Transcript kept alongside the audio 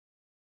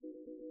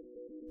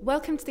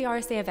Welcome to the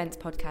RSA Events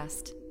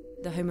Podcast,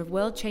 the home of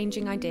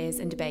world-changing ideas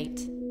and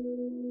debate.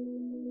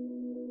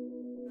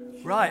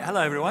 Right,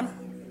 hello everyone.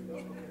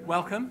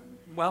 Welcome.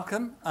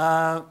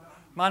 My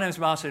name is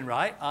Martin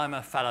Wright. I'm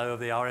a fellow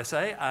of the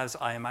RSA, as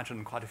I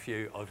imagine quite a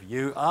few of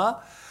you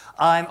are.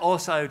 I'm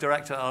also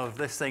director of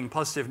this thing,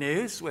 Positive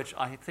News, which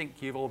I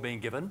think you've all been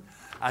given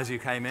as you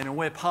came in, and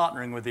we're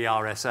partnering with the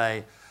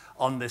RSA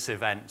on this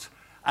event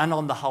and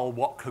on the whole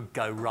what could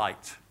go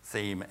right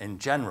theme in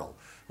general,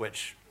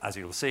 which, as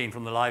you'll have seen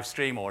from the live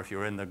stream, or if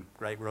you're in the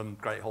great room,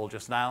 great hall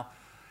just now,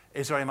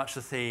 is very much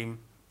the theme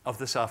of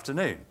this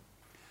afternoon.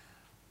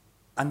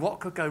 And what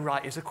could go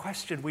right is a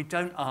question we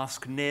don't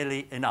ask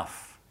nearly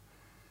enough.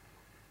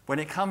 When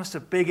it comes to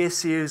big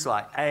issues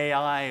like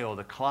AI or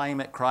the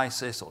climate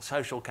crisis or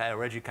social care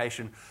or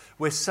education,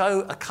 we're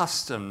so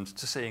accustomed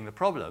to seeing the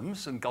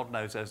problems, and God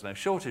knows there's no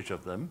shortage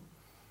of them,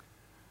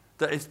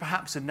 that it's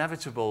perhaps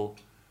inevitable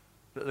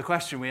that the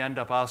question we end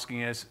up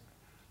asking is,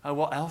 oh,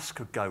 what else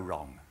could go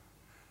wrong?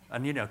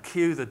 And,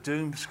 cue the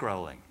doom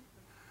scrolling.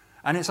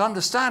 And it's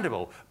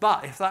understandable,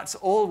 but if that's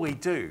all we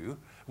do,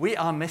 we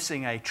are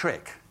missing a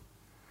trick.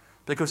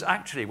 Because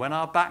actually, when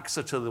our backs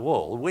are to the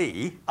wall,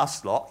 we,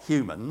 us lot,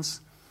 humans,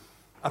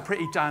 are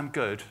pretty damn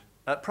good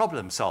at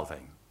problem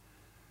solving.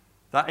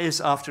 That is,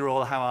 after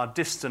all, how our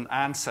distant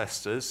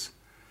ancestors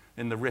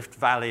in the Rift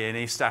Valley in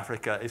East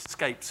Africa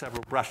escaped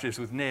several brushes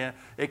with near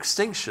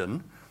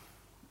extinction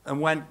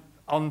and went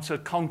on to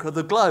conquer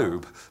the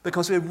globe,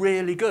 because we're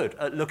really good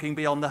at looking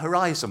beyond the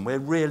horizon. We're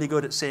really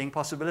good at seeing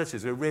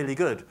possibilities. We're really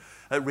good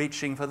at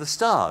reaching for the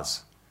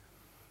stars.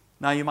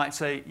 Now, you might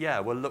say, yeah,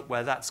 well, look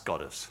where that's got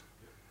us.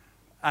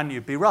 And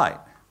you'd be right.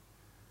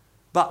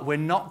 But we're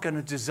not going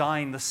to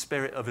design the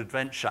spirit of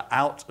adventure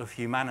out of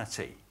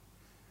humanity.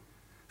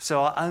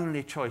 So our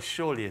only choice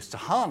surely is to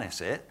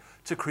harness it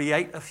to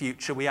create a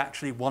future we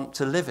actually want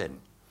to live in,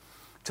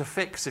 to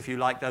fix, if you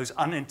like, those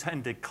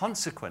unintended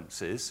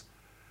consequences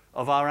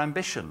of our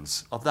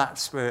ambitions, of that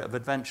spirit of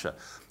adventure.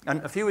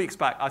 And a few weeks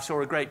back, I saw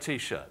a great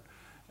T-shirt.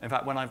 In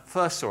fact, when I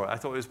first saw it, I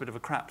thought it was a bit of a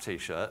crap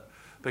T-shirt,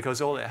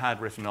 because all it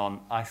had written on,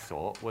 I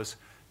thought, was,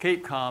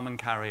 keep calm and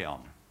carry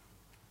on.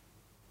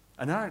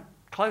 And then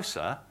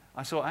closer,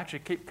 I saw actually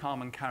keep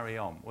calm and carry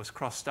on was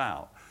crossed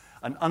out.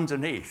 And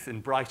underneath,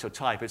 in brighter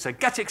type, it said,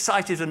 get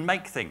excited and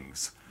make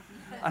things.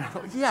 And I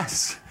thought,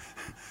 yes.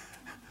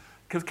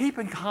 Because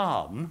keeping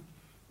calm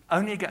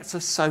only gets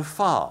us so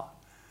far.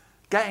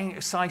 Getting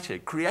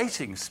excited,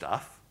 creating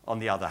stuff, on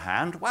the other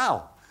hand,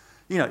 well,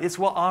 it's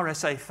what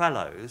RSA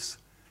fellows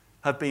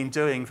have been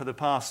doing for the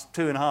past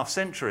 2.5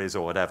 centuries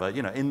or whatever,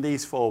 in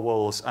these four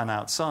walls and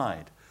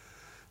outside,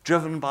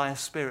 driven by a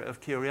spirit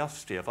of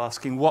curiosity, of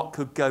asking what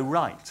could go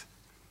right.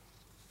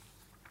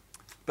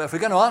 But if we're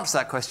going to answer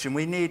that question,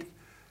 we need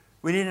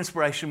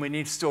inspiration, we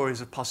need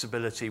stories of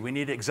possibility, we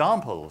need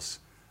examples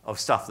of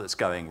stuff that's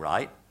going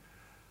right.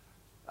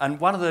 And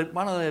one of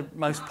the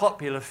most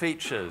popular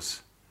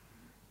features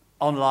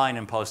online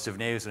in Positive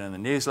News and in the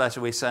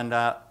newsletter we send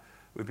out,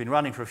 we've been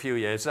running for a few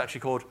years, it's actually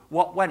called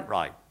What Went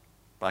Right,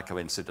 by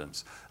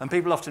coincidence. And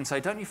people often say,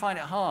 don't you find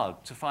it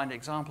hard to find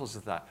examples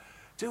of that?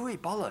 Do we?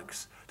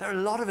 Bollocks. There are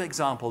a lot of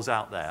examples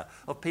out there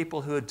of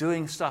people who are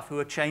doing stuff, who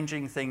are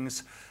changing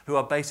things, who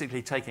are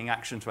basically taking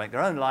action to make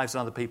their own lives and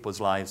other people's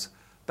lives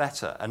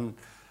better. And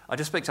I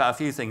just picked out a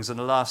few things in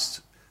the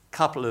last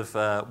couple of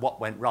What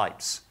Went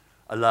Rights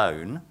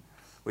alone.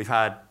 We've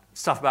had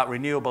stuff about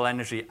renewable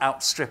energy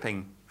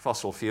outstripping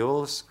fossil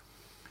fuels,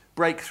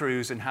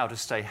 breakthroughs in how to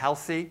stay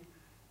healthy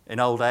in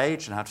old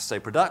age and how to stay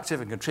productive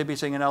and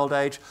contributing in old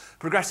age,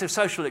 progressive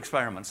social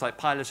experiments like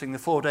piloting the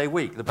 4-day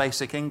week, the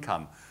basic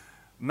income,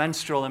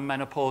 menstrual and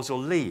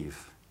menopausal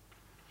leave.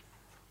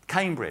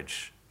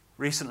 Cambridge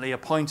recently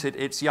appointed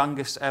its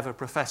youngest ever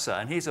professor,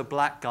 and he's a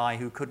black guy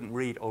who couldn't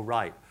read or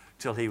write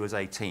till he was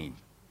 18.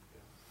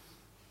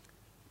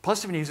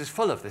 Positive News is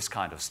full of this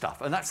kind of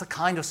stuff, and that's the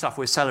kind of stuff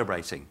we're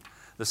celebrating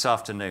this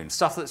afternoon.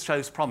 Stuff that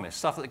shows promise,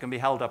 stuff that can be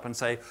held up and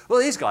say, well,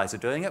 these guys are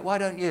doing it, why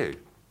don't you?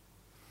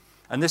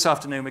 And this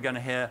afternoon we're going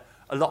to hear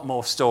a lot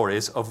more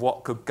stories of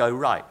what could go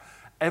right.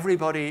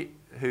 Everybody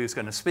who's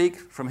going to speak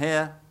from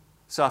here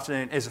this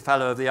afternoon is a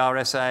fellow of the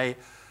RSA,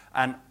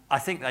 and I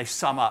think they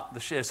sum up the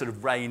sheer sort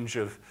of range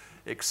of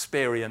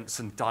experience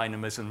and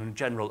dynamism and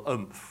general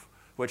oomph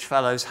which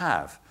fellows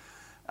have.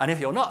 And if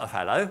you're not a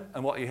fellow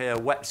and what you hear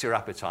whets your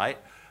appetite,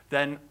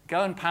 then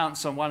go and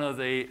pounce on one of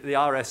the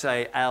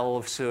RSA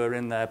elves who are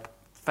in there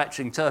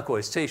fetching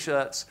turquoise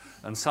T-shirts,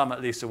 and some at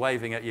least are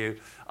waving at you.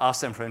 Ask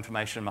them for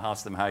information and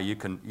ask them how you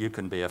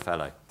can be a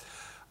fellow.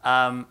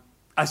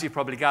 As you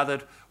probably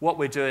gathered, what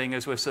we're doing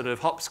is we're sort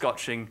of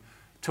hopscotching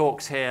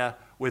talks here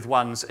with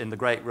ones in the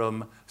Great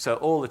Room. So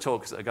all the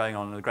talks that are going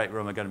on in the Great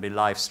Room are going to be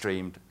live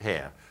streamed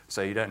here.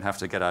 So you don't have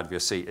to get out of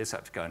your seat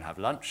except to go and have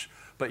lunch.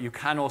 But you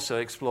can also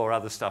explore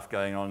other stuff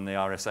going on in the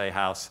RSA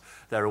house.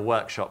 There are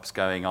workshops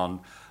going on.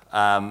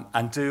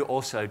 And do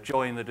also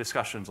join the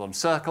discussions on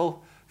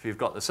Circle. If you've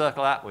got the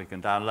Circle app, we can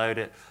download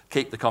it.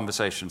 Keep the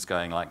conversations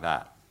going like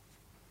that.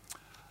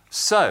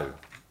 So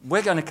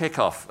we're going to kick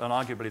off, and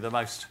arguably the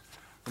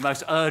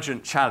most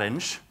urgent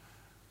challenge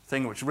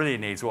thing which really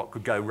needs what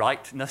could go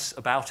rightness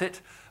about it,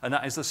 and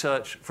that is the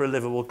search for a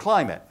livable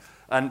climate.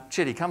 And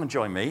Chidi, come and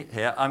join me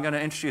here. I'm going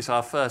to introduce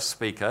our first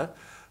speaker.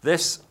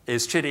 This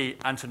is Chidi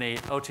Anthony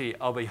Oti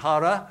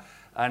Obihara,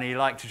 and he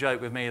liked to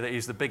joke with me that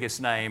he's the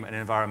biggest name in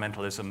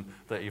environmentalism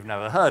that you've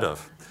never heard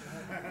of.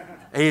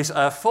 He's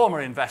a former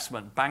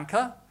investment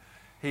banker.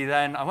 He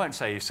then, I won't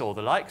say he saw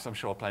the light, because I'm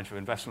sure plenty of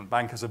investment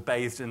bankers are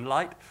bathed in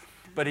light,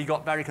 but he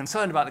got very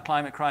concerned about the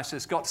climate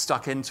crisis, got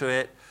stuck into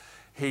it.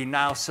 He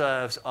now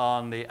serves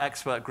on the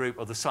expert group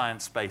of the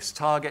Science Based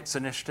Targets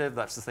Initiative.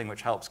 That's the thing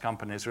which helps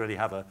companies really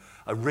have a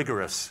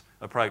rigorous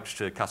approach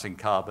to cutting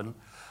carbon.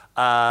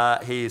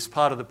 He's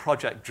part of the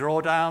Project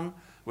Drawdown,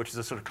 which is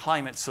a sort of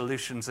climate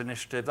solutions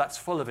initiative. That's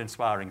full of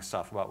inspiring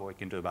stuff about what we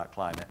can do about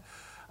climate.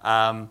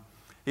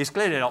 He's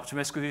clearly an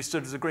optimist because he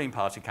stood as a Green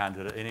Party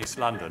candidate in East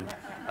London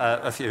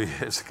a few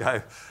years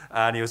ago,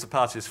 and he was the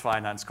party's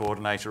finance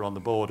coordinator on the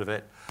board of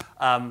it.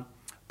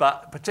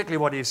 But particularly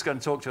what he's going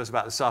to talk to us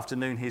about this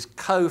afternoon, he's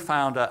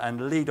co-founder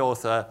and lead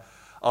author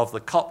of the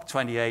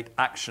COP28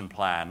 Action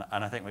Plan,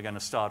 and I think we're going to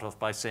start off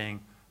by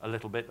seeing a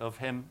little bit of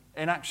him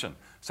in action.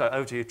 So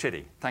over to you,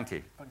 Chidi. Thank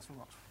you. Thanks very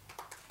much.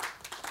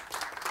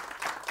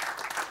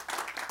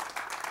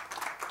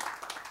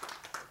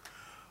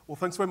 Well,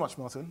 thanks very much,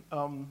 Martin.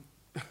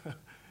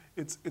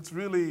 It's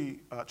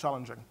really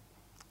challenging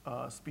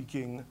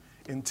speaking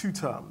in two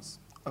terms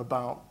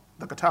about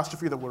the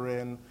catastrophe that we're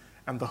in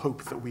and the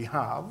hope that we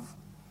have.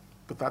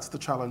 But that's the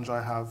challenge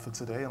I have for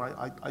today, and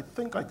I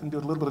think I can do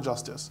it a little bit of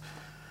justice.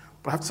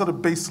 But I have to set a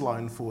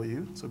baseline for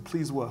you, so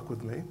please work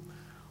with me.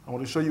 I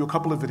want to show you a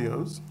couple of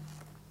videos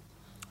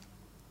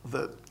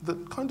that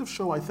kind of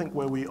show, I think,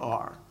 where we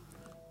are.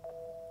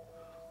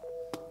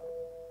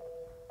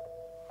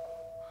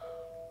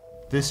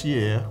 This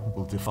year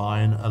will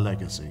define a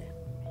legacy.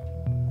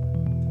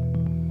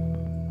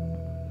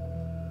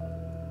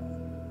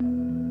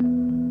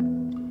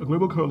 A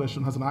global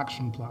coalition has an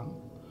action plan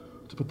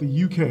to put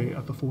the UK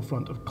at the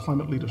forefront of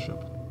climate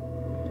leadership.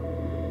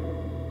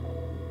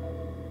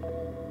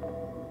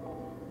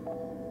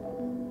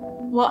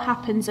 What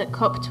happens at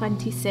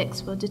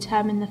COP26 will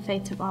determine the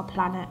fate of our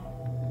planet.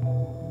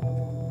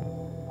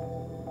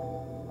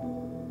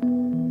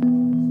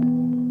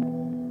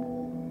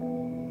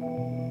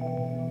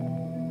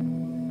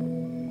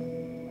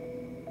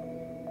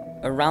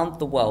 Around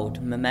the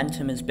world,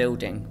 momentum is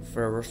building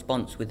for a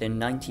response within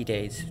 90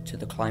 days to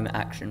the Climate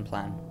Action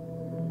Plan.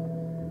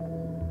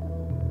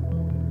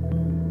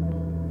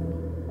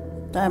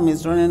 Time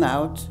is running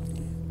out.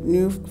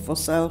 New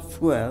fossil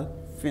fuel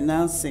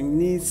financing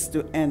needs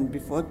to end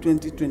before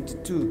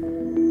 2022.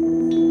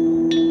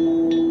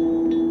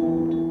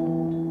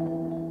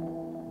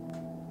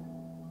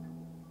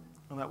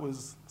 And that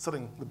was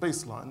setting the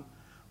baseline,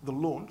 the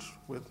launch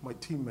with my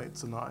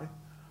teammates and I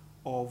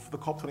of the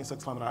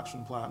COP26 Climate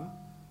Action Plan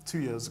 2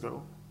 years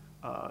ago,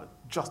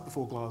 just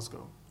before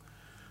Glasgow.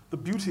 The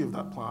beauty of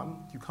that plan,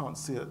 you can't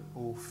see it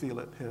or feel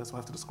it here, so I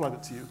have to describe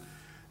it to you,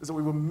 is that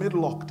we were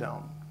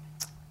mid-lockdown.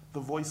 The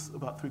voice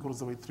about 3/4 of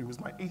the way through was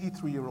my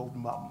 83-year-old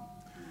mum.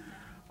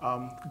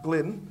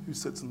 Glyn, who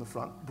sits in the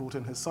front, brought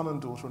in his son and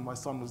daughter, and my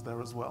son was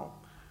there as well.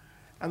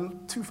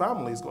 And two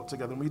families got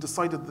together, and we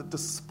decided that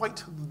despite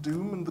the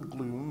doom and the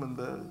gloom and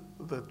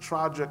the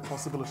tragic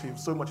possibility of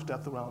so much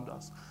death around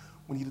us,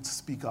 we needed to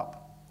speak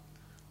up.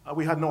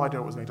 We had no idea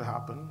what was going to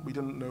happen. We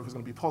didn't know if it was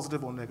going to be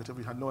positive or negative.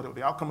 We had no idea what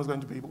the outcome was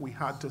going to be, but we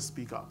had to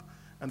speak up,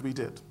 and we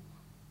did.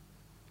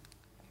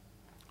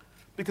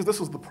 Because this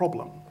was the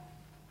problem.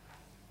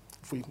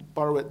 If we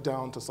burrow it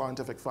down to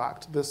scientific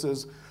fact, this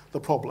is the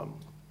problem.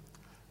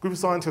 A group of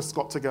scientists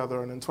got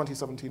together and in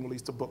 2017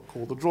 released a book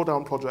called the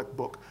Drawdown Project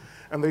Book,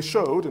 and they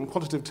showed in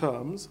quantitative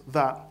terms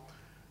that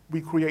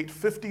we create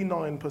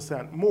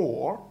 59%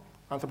 more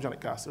anthropogenic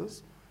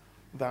gases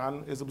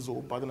than is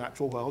absorbed by the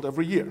natural world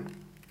every year.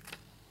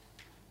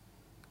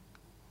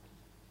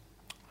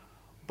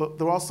 But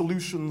there are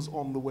solutions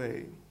on the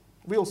way,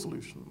 real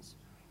solutions,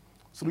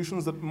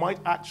 solutions that might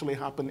actually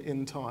happen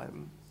in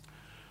time.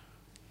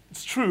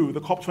 It's true,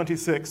 the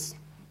COP26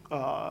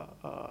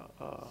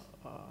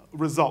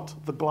 result,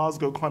 the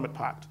Glasgow Climate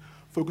Pact,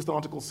 focused on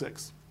Article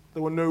 6.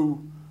 There were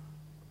no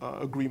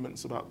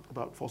agreements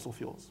about fossil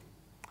fuels.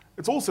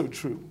 It's also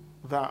true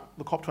that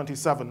the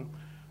COP27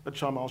 at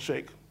Sharm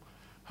el-Sheikh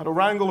had a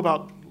wrangle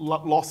about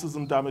losses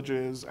and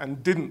damages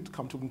and didn't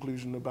come to a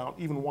conclusion about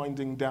even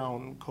winding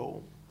down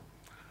coal.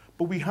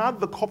 But we had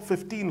the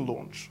COP15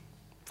 launch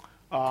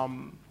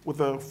with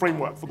a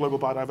framework for global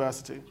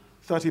biodiversity,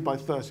 30 by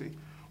 30,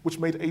 which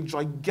made a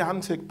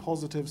gigantic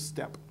positive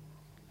step.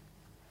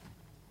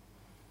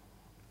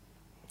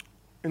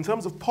 In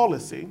terms of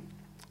policy,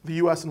 the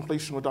US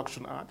Inflation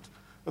Reduction Act,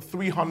 a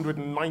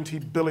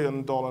 $390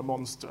 billion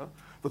monster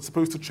that's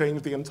supposed to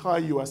change the entire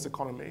US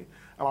economy,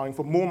 allowing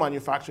for more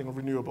manufacturing of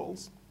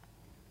renewables.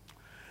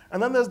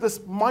 And then there's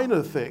this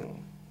minor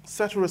thing,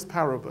 ceteris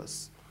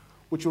paribus,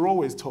 which you're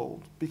always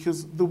told,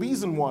 because the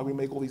reason why we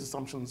make all these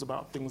assumptions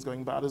about things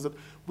going bad is that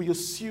we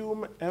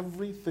assume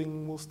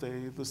everything will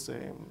stay the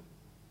same.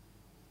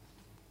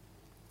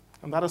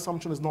 And that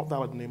assumption is not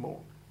valid anymore.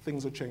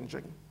 Things are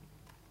changing.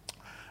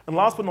 And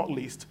last but not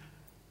least,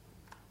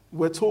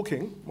 we're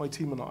talking, my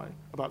team and I,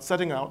 about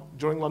setting out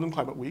during London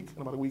Climate Week,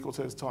 in about a week or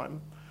so's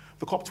time,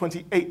 the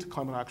COP28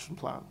 Climate Action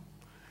Plan.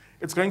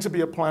 It's going to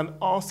be a plan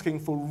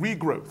asking for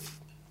regrowth,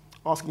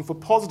 asking for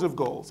positive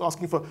goals,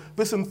 asking for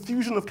this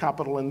infusion of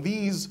capital and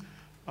these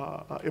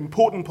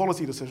important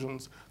policy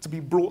decisions to be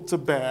brought to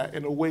bear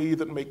in a way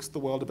that makes the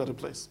world a better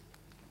place.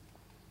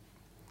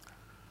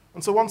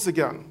 And so once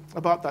again,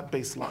 about that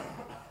baseline.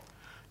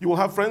 You will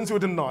have friends who are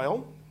in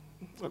denial.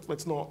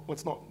 Let's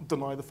not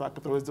deny the fact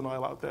that there is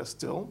denial out there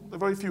still. There are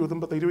very few of them,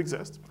 but they do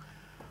exist.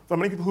 There are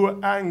many people who are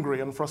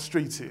angry and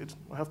frustrated.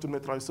 I have to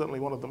admit that I was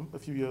certainly one of them a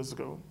few years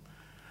ago.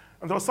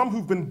 And there are some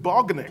who've been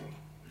bargaining,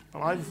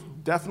 and I've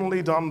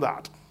definitely done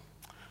that.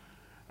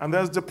 And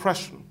there's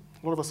depression.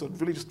 A lot of us are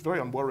really just very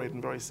unworried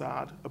and very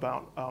sad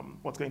about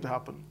what's going to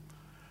happen.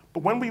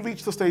 But when we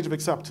reach the stage of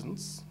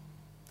acceptance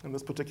in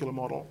this particular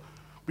model,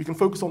 we can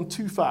focus on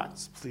two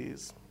facts,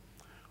 please.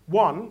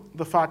 One,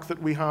 the fact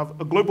that we have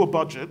a global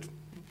budget.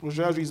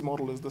 Rajarji's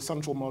model is the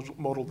central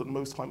model that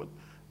most climate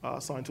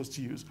scientists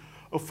use,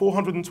 of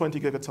 420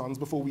 gigatons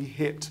before we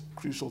hit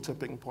crucial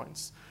tipping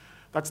points.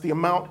 That's the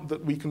amount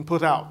that we can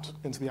put out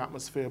into the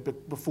atmosphere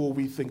before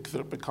we think that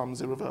it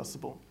becomes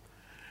irreversible.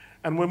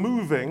 And we're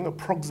moving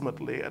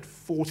approximately at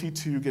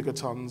 42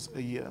 gigatons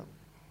a year.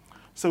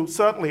 So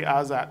certainly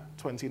as at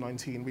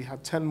 2019, we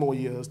have 10 more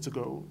years to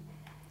go.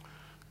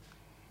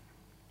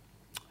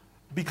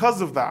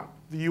 Because of that,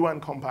 the UN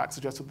Compact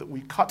suggested that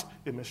we cut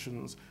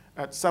emissions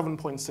at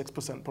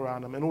 7.6% per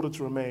annum in order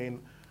to remain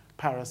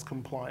Paris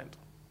compliant.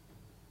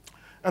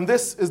 And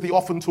this is the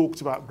often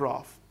talked about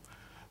graph,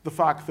 the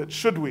fact that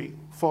should we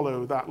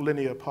follow that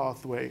linear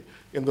pathway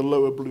in the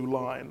lower blue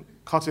line,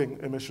 cutting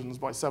emissions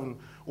by 7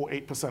 or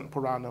 8%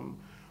 per annum,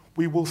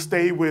 we will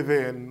stay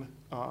within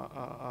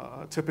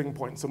tipping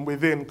points and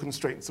within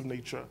constraints of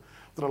nature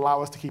that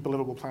allow us to keep a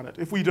livable planet.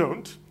 If we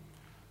don't,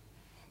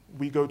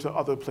 we go to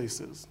other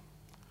places.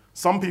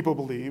 Some people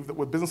believe that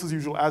with business as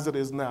usual as it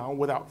is now,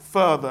 without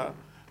further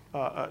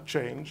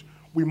change,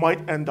 we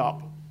might end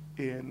up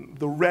in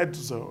the red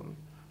zone,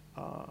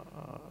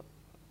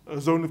 a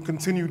zone of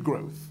continued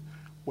growth,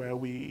 where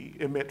we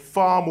emit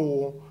far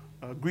more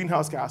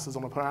greenhouse gases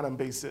on a per annum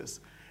basis,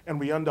 and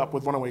we end up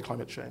with runaway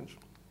climate change.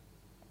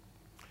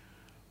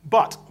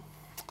 But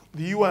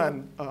the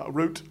UN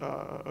wrote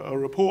a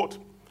report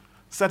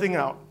setting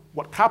out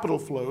what capital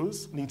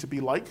flows need to be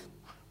like,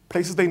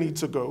 places they need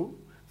to go,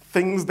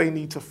 things they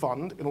need to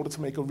fund in order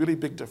to make a really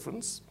big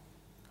difference.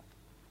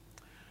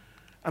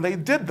 And they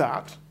did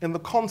that in the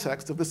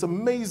context of this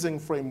amazing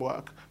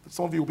framework that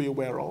some of you will be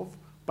aware of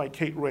by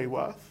Kate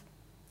Rayworth,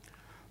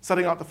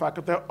 setting out the fact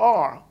that there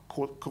are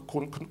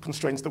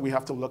constraints that we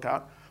have to look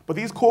at, but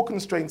these core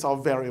constraints are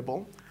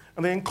variable,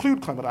 and they include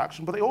climate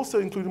action, but they also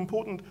include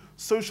important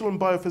social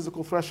and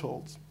biophysical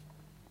thresholds.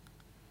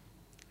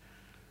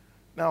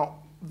 Now,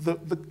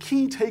 the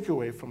key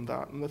takeaway from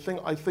that, and the thing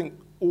I think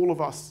all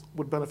of us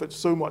would benefit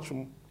so much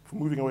from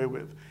moving away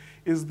with,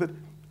 is that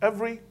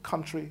every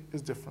country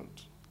is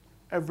different.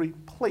 Every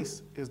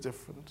place is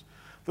different.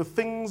 The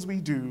things we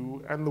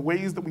do and the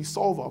ways that we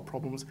solve our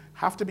problems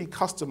have to be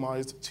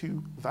customized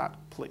to that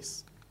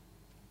place.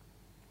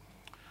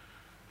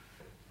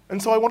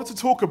 And so I wanted to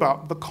talk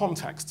about the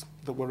context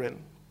that we're in,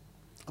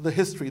 the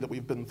history that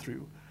we've been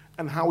through,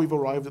 and how we've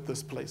arrived at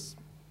this place.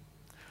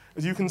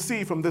 As you can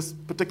see from this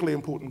particularly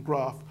important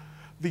graph,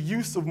 the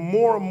use of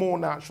more and more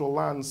natural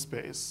land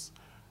space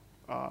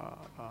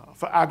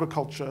for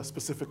agriculture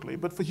specifically,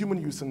 but for human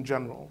use in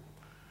general,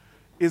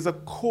 is a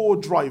core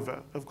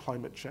driver of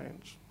climate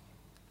change.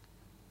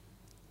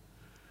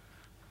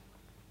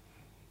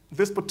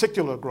 This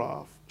particular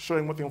graph,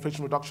 showing what the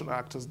Inflation Reduction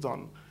Act has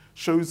done,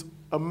 shows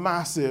a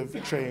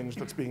massive change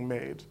that's being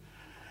made.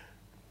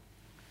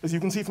 As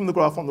you can see from the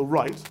graph on the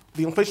right,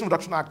 the Inflation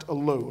Reduction Act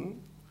alone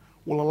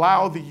will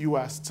allow the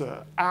US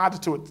to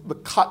add to the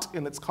cut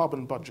in its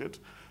carbon budget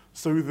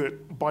so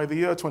that by the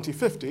year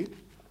 2050,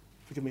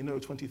 forgive me, no,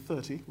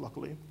 2030,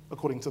 luckily,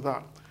 according to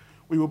that,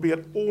 we will be at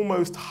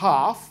almost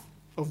half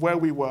of where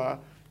we were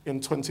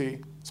in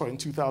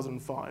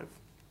 2005.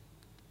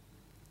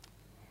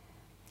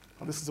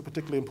 And this is a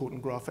particularly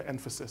important graph for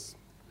emphasis.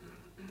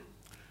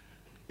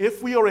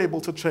 If we are able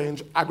to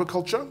change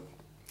agriculture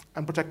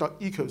and protect our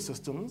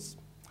ecosystems,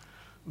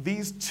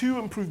 these two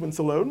improvements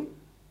alone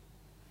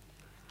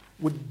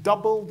would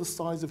double the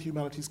size of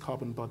humanity's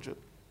carbon budget.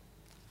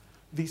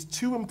 These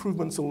two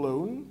improvements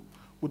alone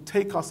would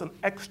take us an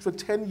extra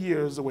 10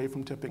 years away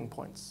from tipping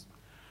points.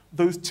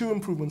 Those two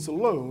improvements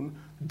alone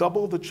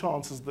double the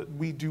chances that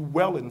we do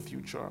well in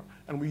future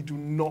and we do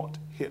not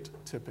hit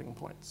tipping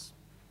points.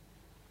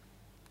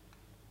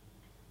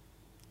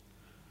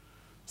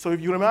 So if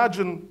you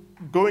imagine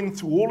going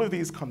to all of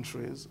these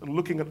countries and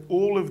looking at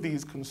all of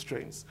these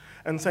constraints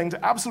and saying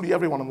to absolutely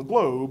everyone on the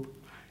globe,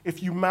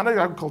 if you manage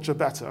agriculture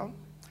better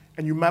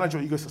and you manage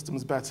your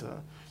ecosystems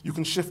better, you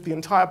can shift the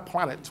entire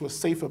planet to a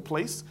safer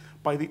place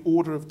by the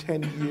order of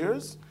 10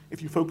 years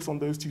if you focus on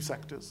those two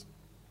sectors.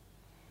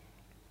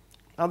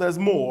 Now there's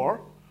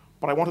more,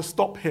 but I want to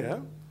stop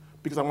here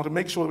because I want to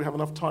make sure that we have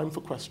enough time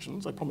for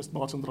questions. I promised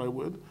Martin that I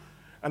would.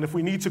 And if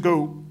we need to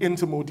go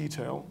into more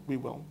detail, we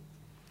will.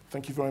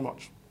 Thank you very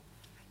much.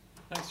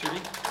 Thanks,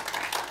 Chidi.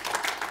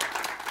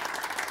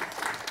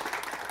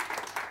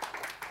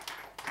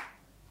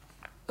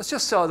 Let's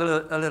just start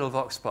with a little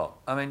vox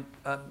pop. I mean,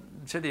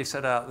 Chidi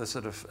set out the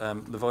sort of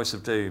the voice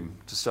of doom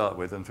to start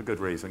with, and for good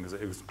reason, because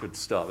it was good to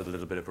start with a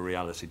little bit of a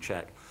reality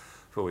check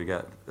before we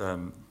get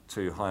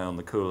too high on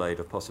the Kool-Aid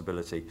of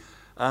possibility.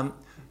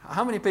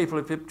 How many people,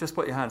 if you just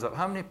put your hands up,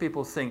 how many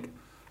people think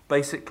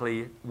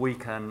basically we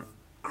can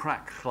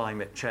crack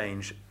climate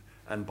change,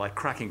 and by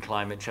cracking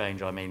climate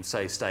change I mean,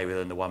 say, stay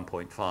within the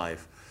 1.5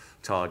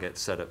 target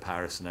set at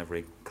Paris and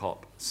every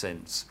COP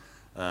since,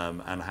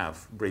 and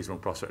have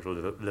reasonable prospect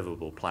of a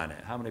livable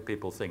planet? How many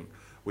people think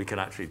we can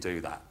actually do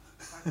that?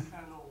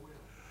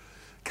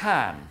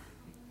 Can.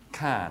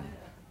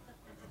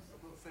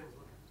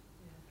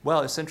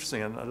 Well, it's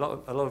interesting, and a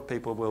lot of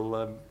people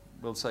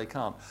will say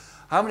can't.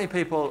 How many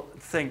people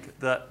think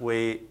that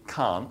we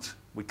can't?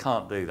 We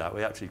can't do that.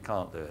 We actually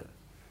can't do it.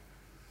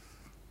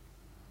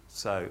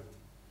 So,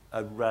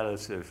 a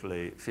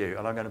relatively few.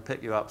 And I'm going to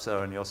pick you up, sir,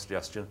 on your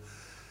suggestion.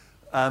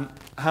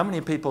 How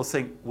many people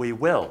think we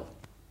will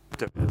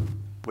do it?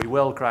 We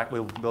will crack.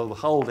 We'll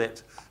hold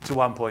it to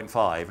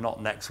 1.5.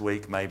 Not next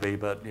week, maybe,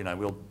 but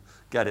we'll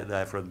get it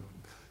there for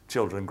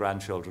children,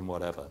 grandchildren,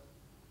 whatever.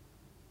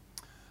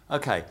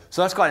 Okay,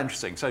 so that's quite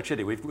interesting. So,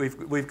 Chidi,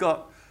 we've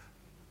got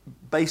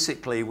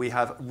basically we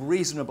have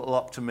reasonable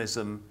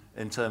optimism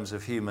in terms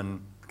of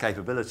human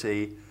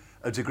capability,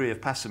 a degree of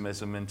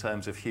pessimism in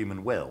terms of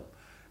human will.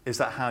 Is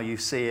that how you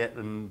see it,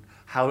 and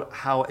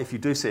how if you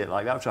do see it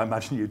like that, which I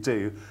imagine you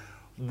do,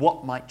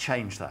 what might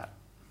change that?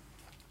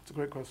 It's a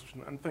great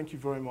question, and thank you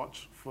very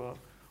much for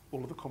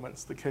all of the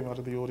comments that came out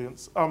of the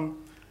audience.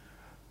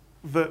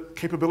 The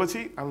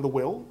capability and the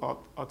will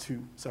are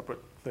two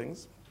separate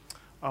things.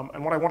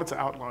 And what I wanted to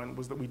outline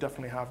was that we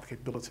definitely have the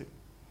capability.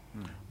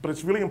 But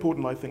it's really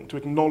important, I think, to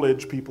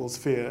acknowledge people's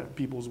fear,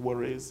 people's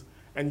worries,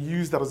 and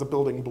use that as a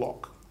building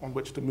block on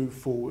which to move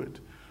forward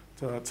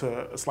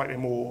to a slightly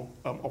more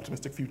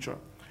optimistic future.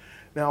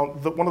 Now,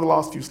 one of the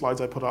last few slides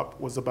I put up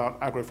was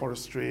about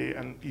agroforestry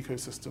and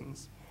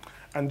ecosystems.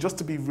 And just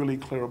to be really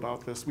clear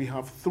about this, we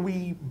have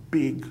three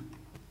big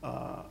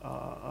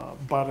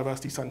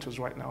biodiversity centers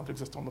right now that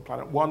exist on the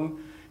planet.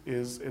 One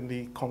is in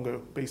the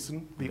Congo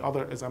Basin, the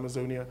other is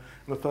Amazonia,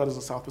 and the third is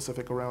the South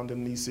Pacific around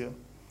Indonesia.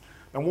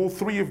 Now, all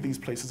three of these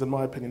places, in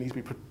my opinion, need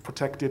to be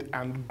protected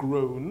and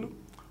grown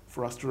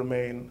for us to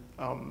remain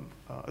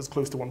as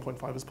close to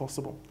 1.5 as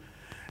possible.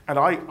 And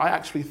I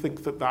actually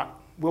think that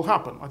will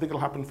happen. I think it'll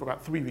happen for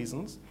about three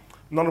reasons,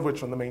 none of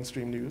which are in the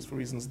mainstream news, for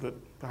reasons that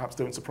perhaps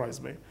don't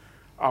surprise me.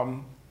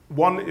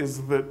 One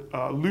is that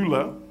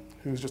Lula,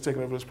 who's just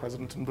taken over as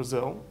president in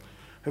Brazil,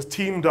 has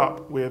teamed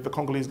up with the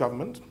Congolese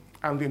government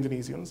and the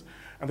Indonesians,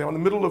 and they're in the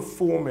middle of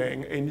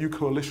forming a new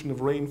coalition of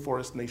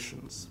rainforest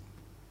nations.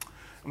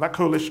 And that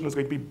coalition is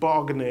going to be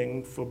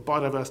bargaining for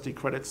biodiversity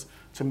credits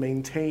to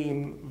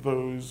maintain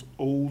those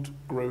old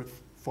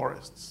growth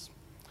forests.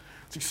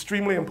 It's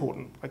extremely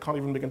important. I can't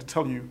even begin to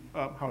tell you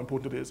how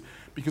important it is,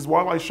 because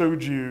while I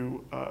showed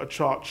you a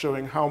chart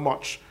showing how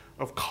much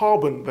of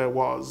carbon there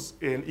was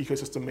in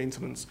ecosystem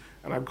maintenance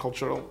and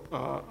agricultural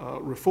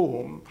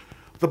reform,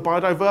 the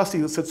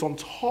biodiversity that sits on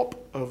top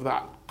of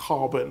that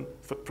carbon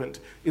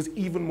footprint is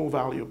even more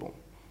valuable,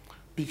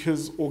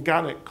 because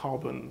organic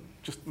carbon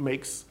just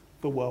makes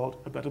the world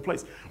a better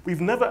place.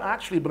 We've never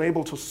actually been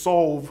able to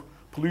solve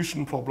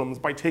pollution problems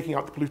by taking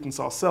out the pollutants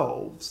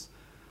ourselves.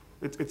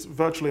 It's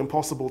virtually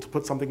impossible to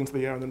put something into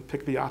the air and then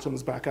pick the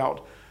atoms back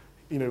out,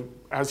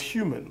 as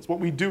humans. What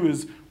we do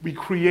is we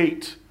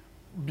create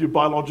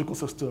biological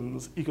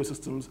systems,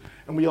 ecosystems,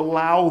 and we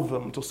allow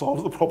them to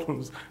solve the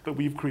problems that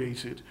we've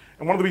created.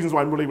 And one of the reasons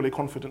why I'm really, really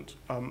confident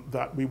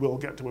that we will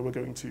get to where we're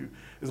going to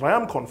is that I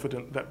am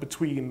confident that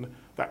between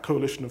that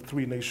coalition of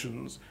three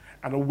nations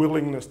and a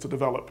willingness to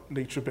develop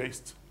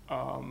nature-based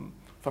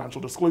financial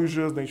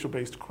disclosures,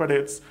 nature-based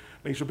credits,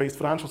 nature-based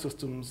financial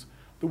systems,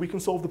 that we can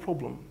solve the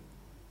problem.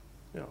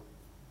 Yeah.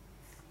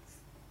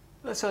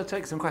 Let's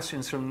take some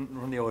questions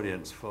from the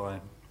audience before I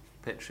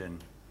pitch in.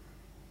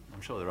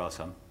 I'm sure there are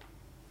some.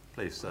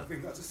 Please, sir.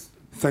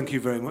 Thank you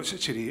very much,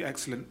 Chidi.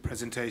 Excellent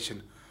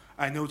presentation.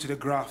 I noted a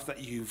graph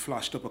that you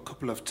flashed up a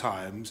couple of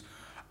times,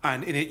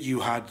 and in it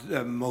you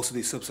had most of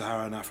these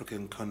sub-Saharan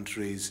African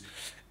countries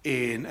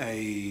in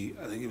I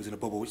think it was in a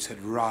bubble which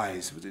said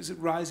rise. Is it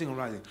rising or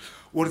rising?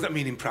 What does that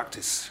mean in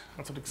practice?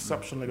 That's an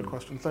exceptionally good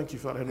question. Thank you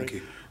for that, Henry.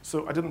 Thank you.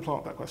 So I didn't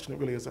plant that question. It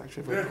really is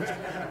actually a very good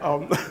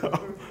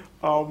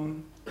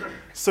question.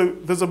 So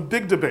there's a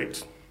big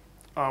debate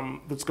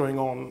that's going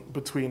on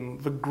between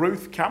the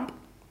growth camp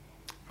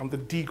and the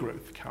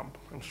degrowth camp.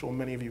 I'm sure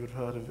many of you have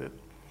heard of it.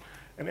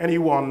 And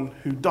anyone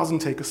who doesn't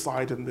take a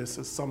side in this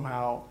is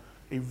somehow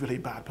a really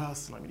bad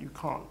person. I mean, you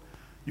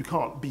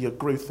can't be a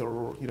growther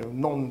or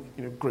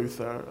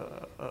non-growther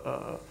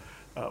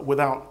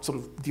without sort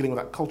of dealing with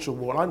that culture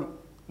war. And I'm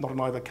not in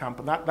either camp,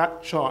 and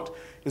that chart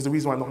is the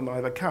reason why I'm not in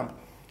either camp.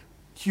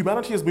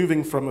 humanity is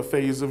moving from a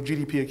phase of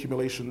GDP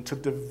accumulation to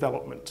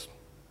development.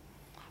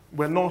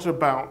 We're not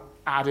about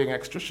adding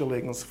extra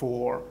shillings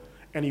for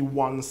any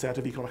one set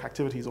of economic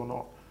activities or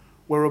not.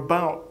 We're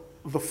about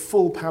the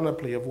full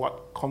panoply of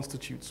what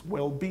constitutes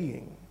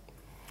well-being.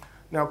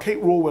 Now, Kate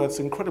Raworth's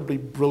incredibly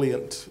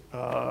brilliant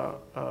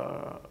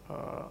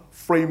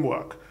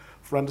framework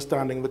for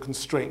understanding the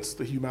constraints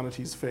the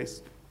humanities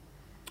face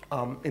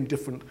in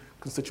different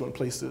constituent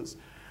places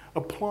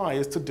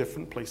applies to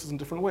different places in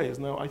different ways.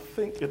 Now, I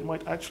think it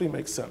might actually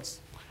make sense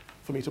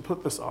for me to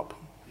put this up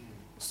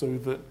so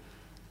that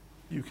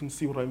you can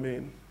see what I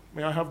mean.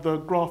 May I have the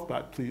graph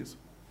back, please?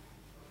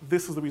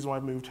 This is the reason why I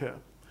moved here.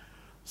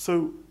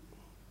 So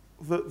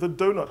the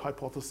donut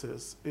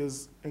hypothesis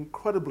is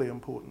incredibly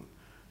important.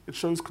 It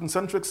shows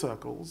concentric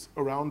circles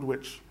around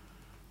which,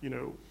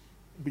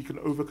 we can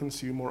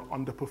overconsume or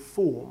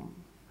underperform.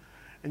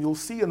 And you'll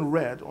see in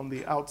red on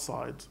the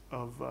outside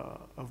of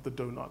the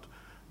donut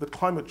that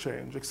climate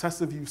change,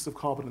 excessive use of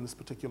carbon in this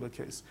particular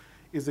case,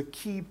 is a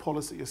key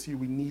policy issue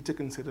we need to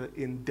consider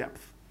in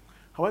depth.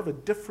 However,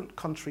 different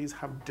countries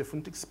have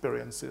different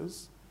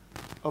experiences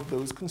of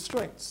those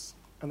constraints.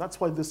 And that's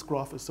why this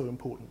graph is so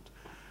important.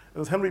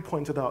 As Henry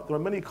pointed out, there are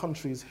many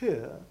countries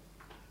here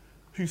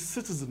whose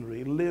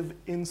citizenry live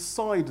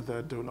inside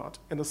their donut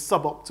in a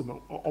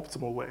suboptimal or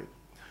optimal way.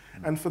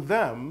 And for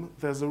them,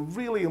 there's a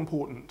really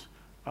important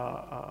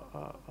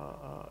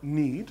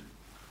need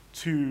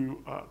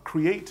to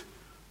create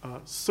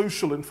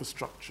social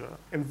infrastructure,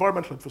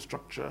 environmental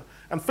infrastructure,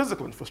 and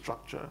physical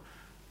infrastructure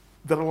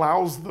that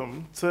allows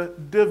them to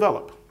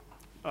develop,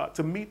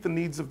 to meet the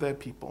needs of their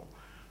people.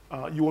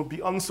 You will be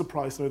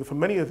unsurprised to know that for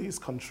many of these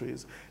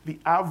countries, the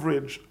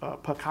average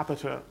per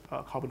capita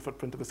carbon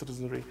footprint of the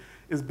citizenry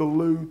is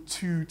below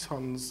 2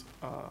 tons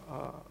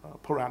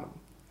per annum.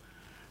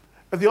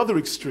 At the other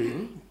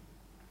extreme,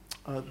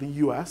 the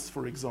US,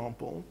 for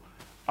example,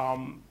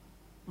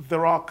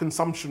 there are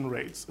consumption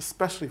rates,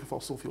 especially for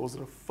fossil fuels,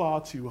 that are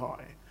far too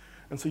high.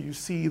 And so you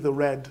see the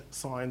red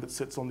sign that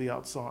sits on the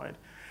outside.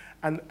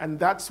 And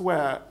that's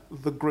where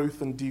the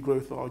growth and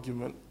degrowth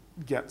argument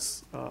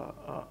gets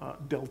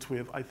dealt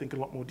with, I think, in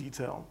a lot more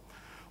detail.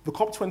 The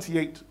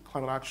COP28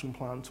 Climate Action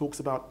Plan talks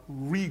about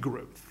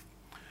regrowth.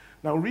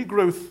 Now,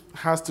 regrowth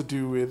has to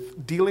do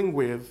with dealing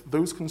with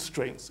those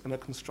constraints in a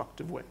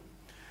constructive way.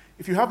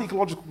 If you have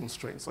ecological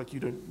constraints, like you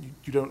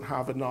don't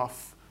have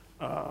enough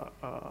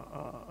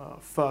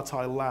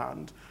fertile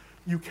land,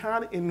 you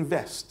can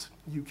invest,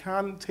 you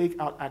can take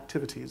out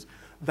activities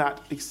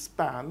that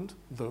expand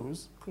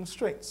those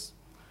constraints.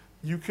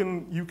 You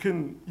can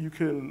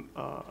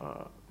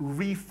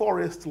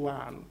reforest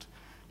land,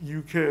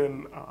 you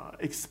can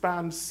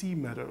expand sea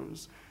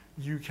meadows,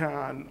 you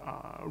can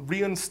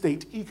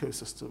reinstate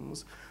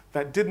ecosystems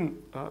that didn't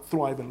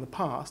thrive in the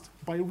past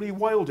by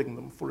rewilding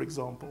them, for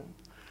example.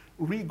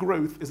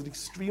 Regrowth is an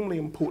extremely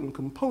important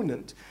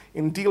component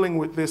in dealing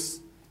with this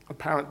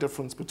apparent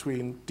difference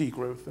between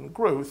degrowth and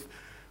growth.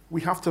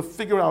 We have to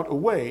figure out a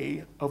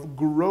way of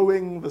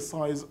growing the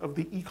size of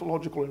the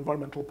ecological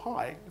environmental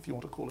pie, if you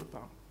want to call it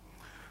that.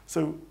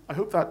 So I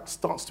hope that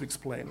starts to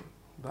explain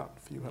that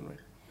for you, Henry.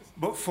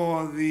 But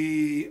for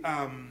the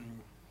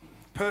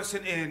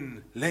person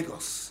in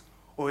Lagos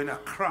or in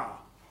Accra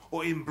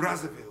or in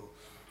Brazzaville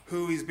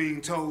who is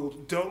being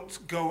told, don't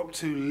go up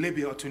to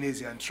Libya or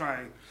Tunisia and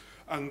try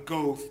and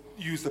go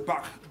use the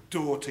back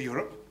door to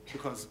Europe,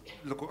 because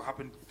look what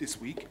happened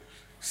this week.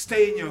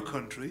 Stay in your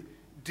country,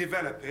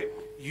 develop it,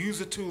 use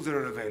the tools that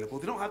are available.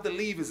 They don't have the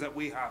levers that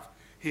we have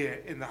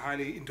here in the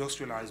highly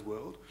industrialized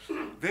world.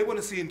 They want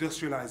to see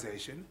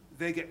industrialization.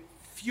 They get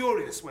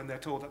furious when they're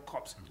told at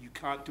COPs, you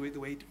can't do it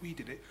the way we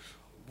did it.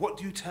 What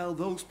do you tell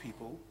those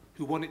people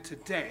who want it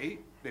today?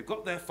 They've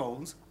got their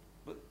phones,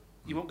 but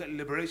you won't get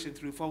liberation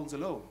through phones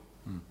alone.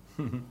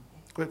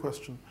 Great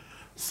question.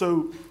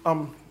 So,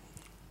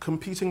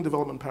 competing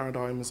development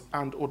paradigms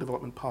and or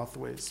development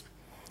pathways.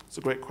 It's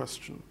a great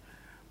question.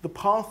 The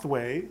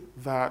pathway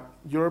that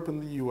Europe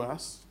and the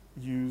US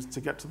use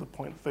to get to the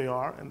point they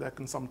are in their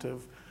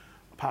consumptive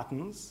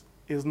patterns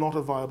is not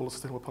a viable,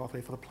 sustainable pathway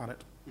for the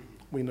planet.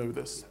 We know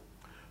this.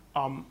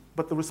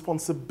 But the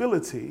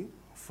responsibility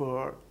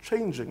for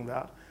changing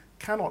that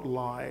cannot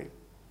lie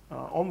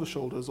on the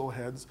shoulders or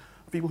heads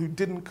of people who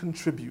didn't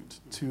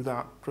contribute to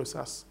that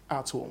process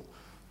at all.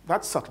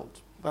 That's settled.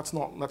 That's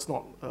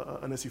not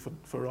an issue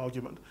for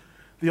argument.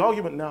 The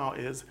argument now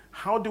is,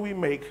 how do we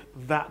make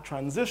that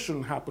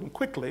transition happen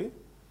quickly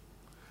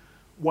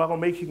while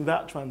making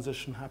that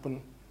transition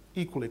happen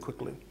equally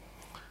quickly?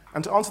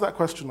 And to answer that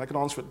question, I can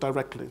answer it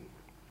directly.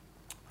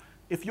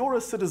 If you're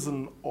a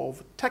citizen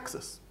of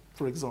Texas,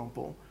 for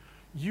example,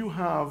 you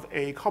have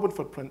a carbon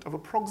footprint of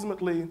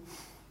approximately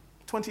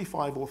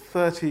 25 or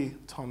 30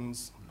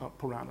 tons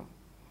per annum,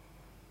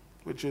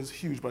 which is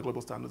huge by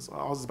global standards.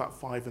 Ours is about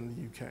 5 in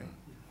the UK.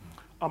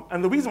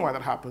 And the reason why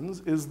that happens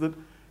is that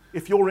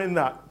if you're in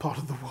that part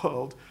of the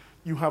world,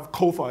 you have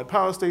coal-fired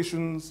power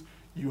stations,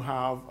 you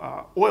have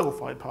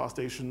oil-fired power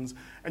stations,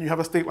 and you have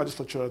a state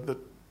legislature that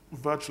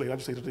virtually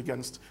legislated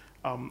against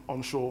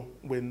onshore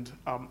wind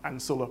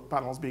and solar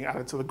panels being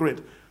added to the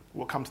grid.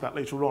 We'll come to that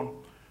later on.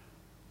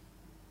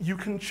 You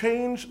can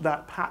change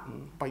that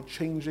pattern by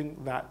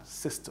changing that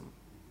system.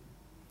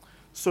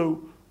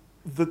 So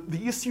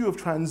the issue of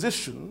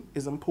transition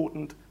is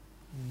important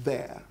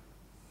there,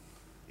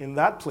 in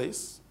that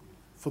place,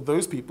 for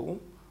those people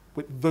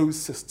with those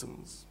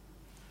systems.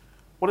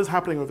 What is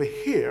happening over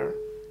here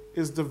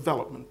is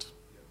development.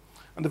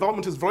 And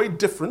development is very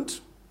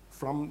different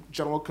from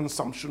general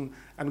consumption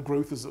and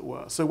growth, as it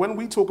were. So when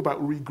we talk about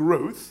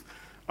regrowth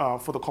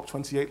for the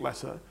COP28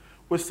 letter,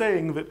 we're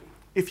saying that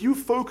if you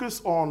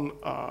focus on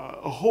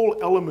a whole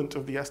element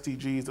of the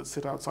SDGs that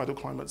sit outside of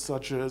climate,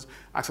 such as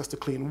access to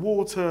clean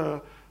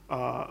water,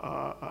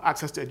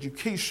 access to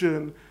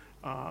education,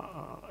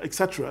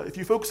 etc., if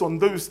you focus on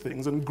those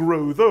things and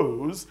grow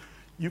those,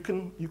 you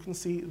can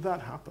see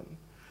that happen.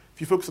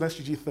 If you focus on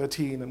SDG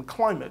 13 and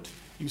climate,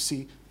 you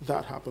see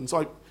that happen.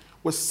 So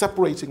we're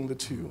separating the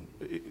two.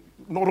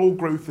 Not all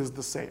growth is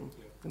the same,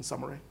 in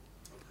summary.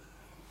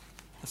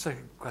 Let's take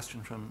a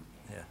question from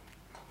here.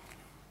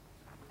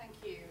 Thank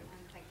you,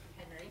 and thank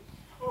you, Henry.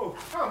 Oh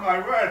my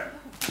word!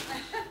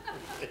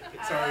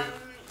 Sorry.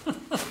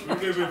 We're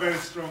going to be very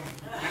strong.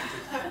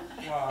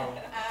 Wow.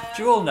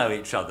 Do you all know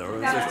each other? Or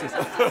is this just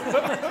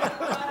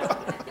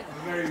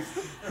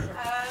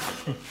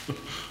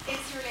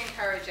It's really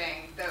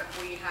encouraging that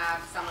we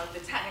have some of the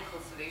technical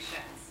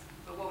solutions,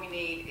 but what we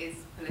need is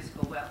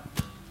political will.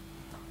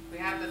 We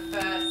have the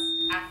first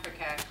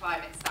Africa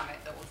Climate Summit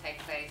that will take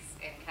place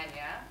in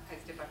Kenya,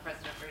 hosted by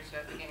President Ruto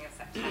at the beginning of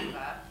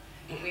September.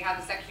 We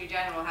have the Secretary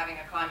General having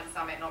a climate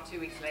summit not 2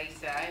 weeks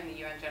later in the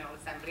UN General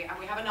Assembly, and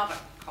we have another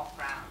COP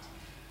round.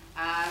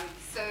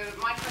 So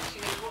my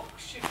question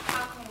is,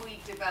 how can we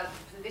develop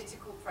a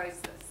political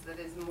process that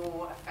is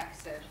more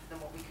effective than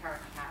what we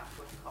currently have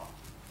with COP?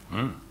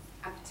 And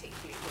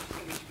particularly, what do you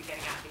think we should be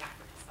getting out of the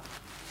Africa Summit?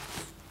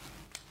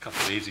 a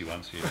couple of easy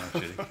ones for you now,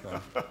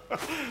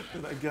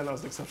 Chidi? Again, that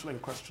was an exceptionally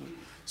good question.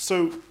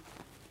 So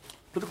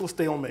political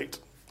stalemate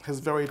has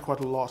varied quite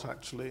a lot,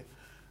 actually.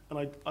 And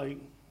I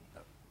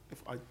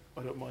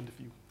don't mind if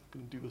you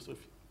can do this.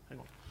 Hang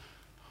on.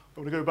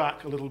 I'm going to go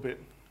back a little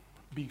bit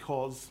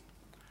because,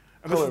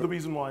 and this is the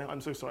reason why,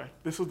 I'm so sorry.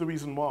 This is the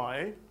reason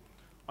why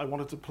I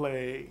wanted to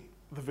play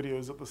the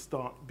videos at the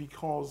start,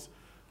 because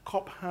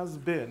COP has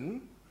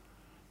been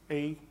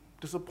a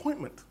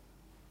disappointment.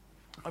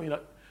 I mean,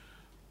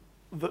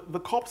 the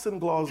COPs in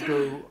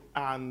Glasgow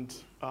and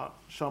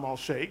Sharm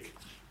el-Sheikh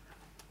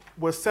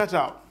were set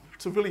out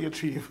to really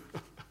achieve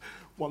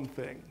one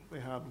thing. They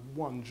had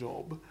one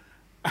job,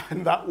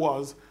 and that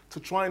was to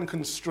try and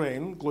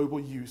constrain global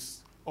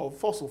use of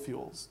fossil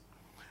fuels.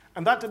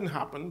 And that didn't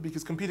happen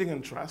because competing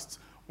interests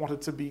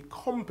wanted to be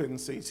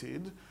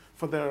compensated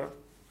for their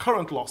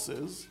current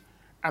losses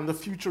and the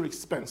future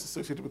expense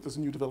associated with this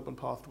new development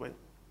pathway.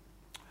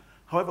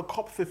 However,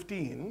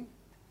 COP15,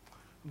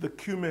 the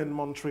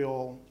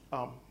Cumin-Montreal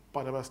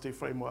biodiversity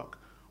framework,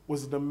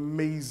 was an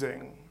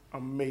amazing,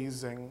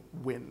 amazing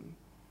win.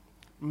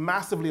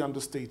 Massively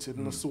understated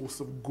and a source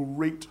of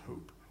great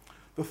hope.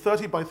 The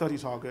 30 by 30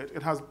 target,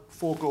 it has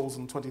 4 goals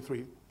and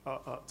 23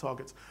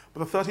 targets, but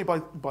the 30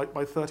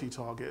 by 30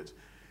 target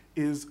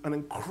is an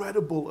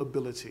incredible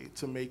ability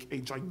to make a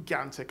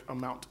gigantic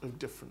amount of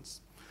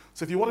difference.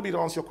 So if you wanted me to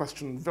answer your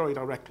question very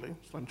directly,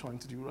 which I'm trying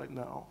to do right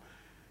now,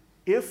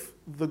 if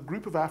the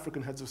group of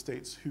African heads of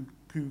states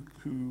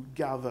who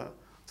gather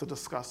to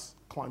discuss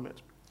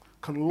climate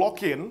can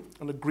lock in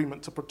an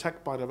agreement to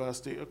protect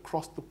biodiversity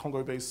across the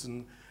Congo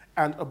Basin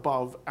and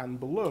above and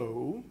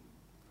below,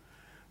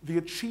 the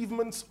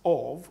achievements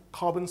of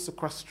carbon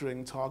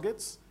sequestering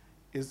targets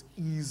is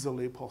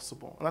easily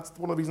possible. And that's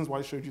one of the reasons why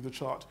I showed you the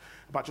chart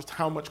about just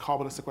how much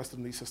carbon is sequestered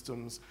in these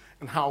systems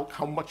and how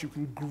much you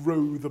can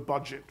grow the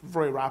budget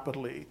very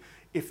rapidly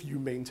if you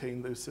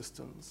maintain those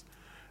systems.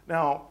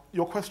 Now,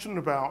 your question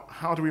about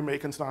how do we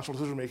make international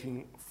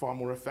decision-making far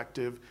more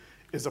effective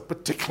is a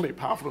particularly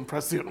powerful and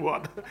prescient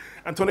one.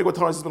 Antonio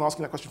Guterres has been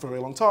asking that question for a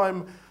very long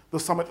time. The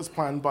summit that's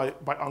planned by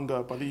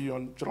UNGA, by the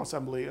UN General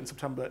Assembly in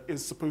September,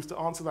 is supposed to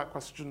answer that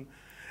question.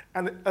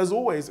 And as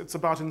always, it's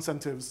about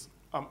incentives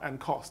and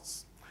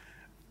costs.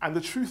 And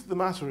the truth of the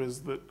matter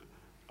is that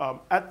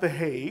at The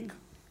Hague,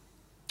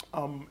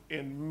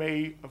 in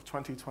May of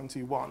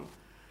 2021, there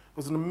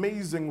was an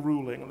amazing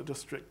ruling in the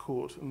district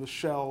court in the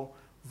Shell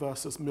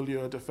versus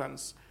Milieu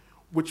defense,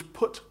 which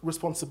put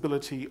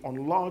responsibility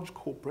on large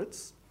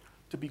corporates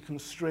to be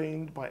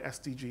constrained by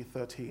SDG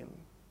 13.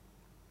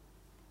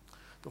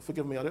 Don't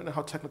forgive me, I don't know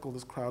how technical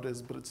this crowd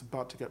is, but it's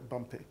about to get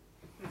bumpy.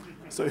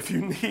 So if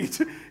you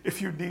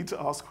need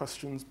to ask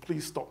questions,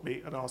 please stop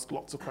me and ask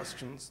lots of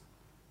questions.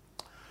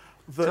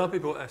 Tell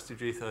people what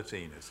SDG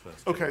 13 is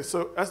first. Okay,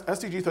 so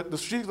the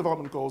Strategic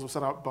Development Goals were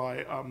set out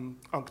by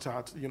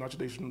UNCTAD, the United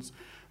Nations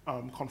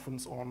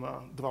Conference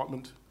on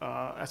Development.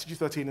 SDG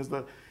 13 is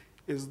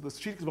the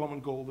strategic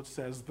development goal that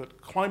says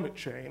that climate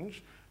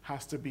change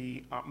has to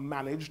be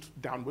managed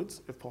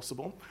downwards, if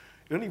possible.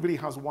 It only really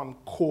has one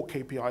core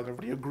KPI that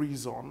everybody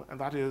agrees on, and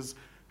that is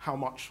how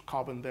much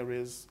carbon there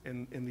is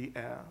in the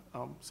air.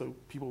 So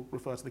people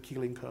refer to the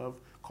Keeling curve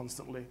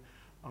constantly.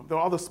 There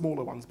are other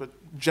smaller ones, but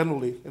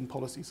generally in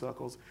policy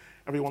circles,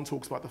 everyone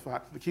talks about the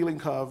fact that the Keeling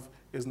curve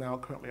is now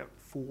currently at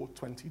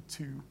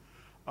 422.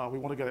 We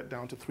want to get it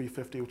down to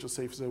 350, which is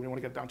safe zone. We want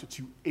to get it down to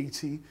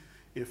 280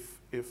 if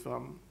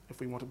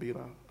we want to be in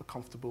a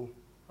comfortable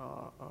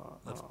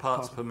That's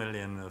parts per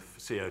million of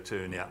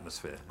CO2 in the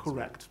atmosphere.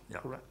 Correct,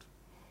 Yep. correct.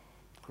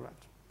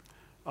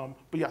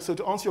 But yeah, so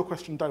to answer your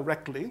question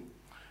directly,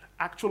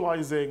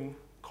 actualizing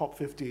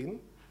COP15,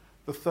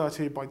 the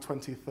 30 by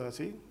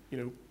 2030,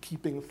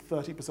 keeping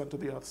 30%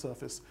 of the Earth's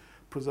surface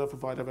preserved for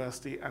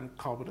biodiversity and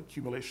carbon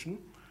accumulation,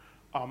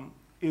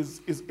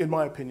 is, in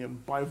my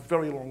opinion, by a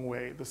very long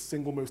way, the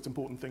single most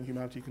important thing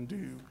humanity can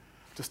do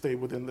to stay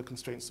within the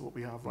constraints of what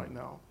we have right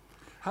now.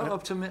 How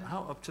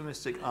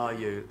optimistic are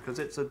you? Because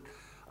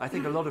I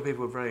think a lot of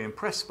people are very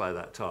impressed by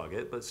that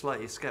target, but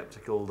slightly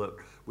sceptical that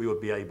we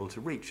would be able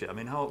to reach it. I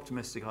mean, how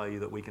optimistic are you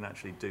that we can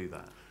actually do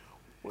that?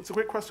 Well, it's a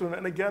great question,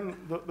 and again,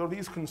 there are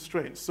these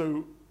constraints.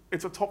 So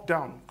it's a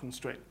top-down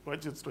constraint,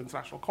 right? It's an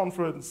international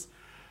conference.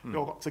 They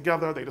all got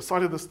together. They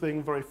decided this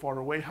thing very far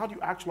away. How do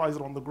you actualize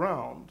it on the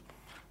ground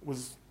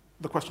was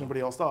the question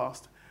everybody else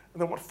asked.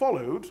 And then what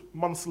followed,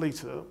 months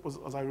later, was,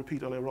 as I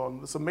repeat earlier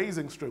on, this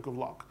amazing stroke of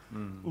luck.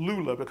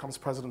 Lula becomes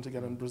president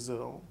again in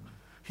Brazil.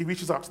 He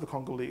reaches out to the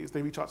Congolese.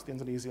 They reach out to the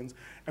Indonesians.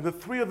 And the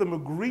three of them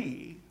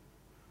agree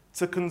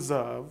to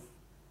conserve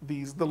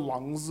the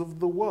lungs of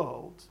the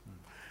world.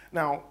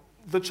 Now,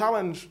 the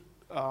challenge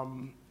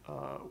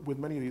with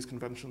many of these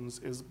conventions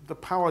is the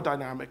power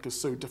dynamic is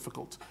so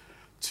difficult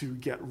to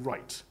get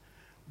right.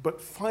 But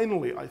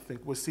finally, I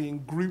think we're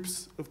seeing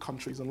groups of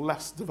countries and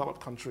less developed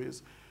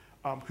countries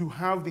who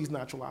have these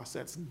natural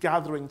assets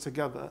gathering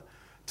together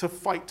to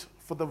fight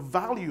for the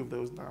value of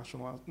those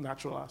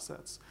natural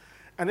assets.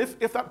 And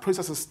if that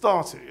process has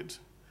started,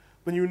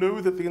 then you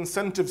know that the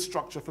incentive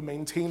structure for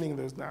maintaining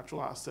those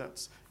natural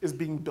assets is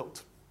being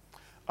built.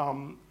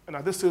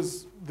 Now this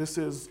is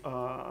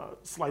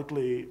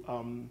slightly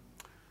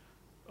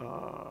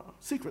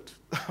secret,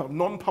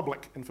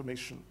 non-public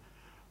information.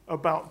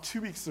 About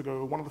 2 weeks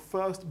ago, one of the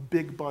first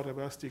big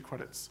biodiversity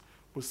credits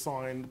was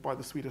signed by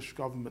the Swedish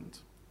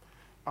government.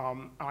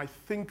 I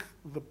think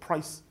the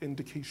price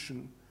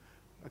indication,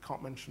 I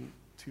can't mention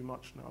too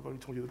much now, I've only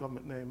told you the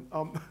government name,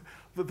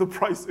 the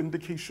price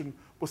indication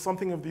was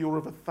something of the order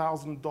of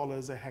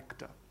 $1,000 a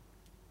hectare.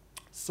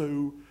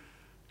 So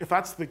if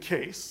that's the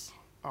case,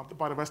 the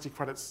biodiversity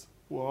credits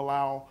will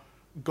allow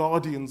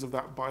guardians of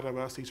that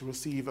biodiversity to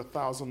receive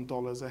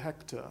 $1,000 a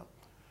hectare.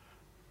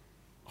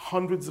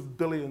 Hundreds of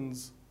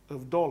billions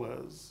of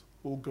dollars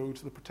will go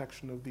to the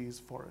protection of these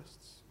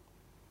forests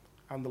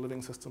and the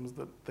living systems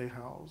that they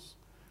house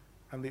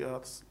and the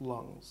Earth's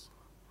lungs.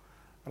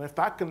 And if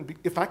that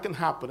can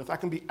happen, if that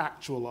can be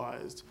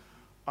actualized,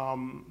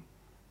 in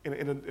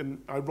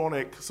an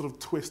ironic sort of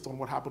twist on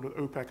what happened with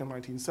OPEC in the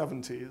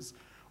 1970s,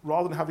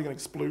 rather than having an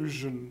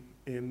explosion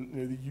in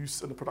the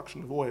use and the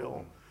production of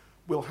oil,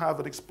 we'll have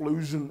an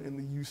explosion in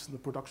the use and the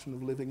production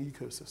of living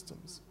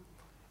ecosystems.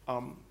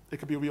 It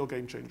could be a real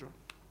game changer.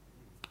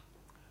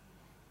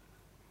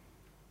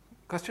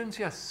 Questions?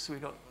 Yes, we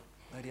got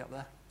a lady up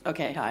there.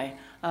 Okay, hi,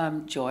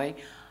 Joy.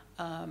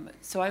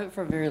 So I work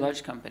for a very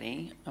large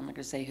company. I'm not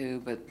going to say who,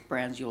 but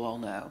brands you'll all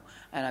know.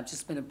 And I've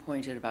just been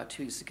appointed about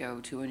 2 weeks ago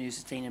to a new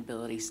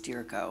sustainability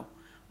steerco.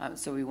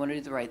 So we want to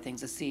do the right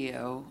things. The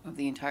CEO of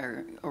the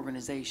entire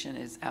organization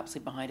is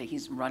absolutely behind it.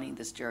 He's running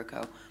the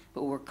steerco,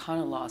 but we're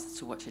kind of lost as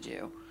to what to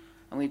do.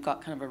 And we've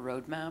got kind of a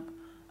roadmap.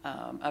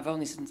 I've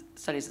only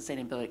studied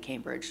sustainability at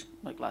Cambridge,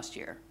 like last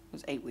year. It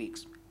was 8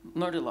 weeks.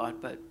 Learned a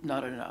lot, but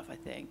not enough, I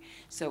think.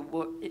 So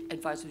what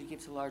advice would you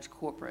give to large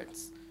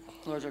corporates,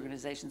 large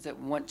organizations that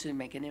want to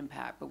make an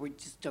impact, but we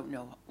just don't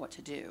know what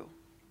to do?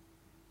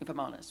 If I'm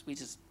honest,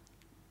 does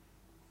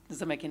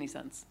that make any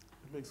sense?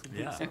 It makes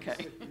complete sense.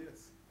 Okay.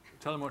 Yes.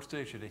 Tell them what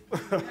to do, Chidi.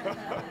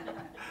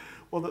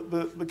 Well,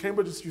 the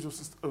Cambridge Institute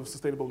of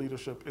Sustainable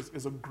Leadership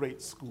is a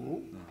great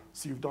school.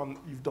 So you've done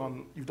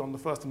the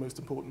first and most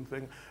important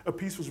thing. A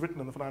piece was written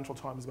in the Financial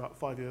Times about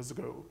 5 years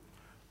ago.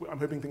 I'm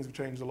hoping things have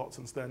changed a lot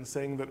since then,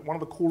 saying that one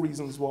of the core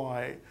reasons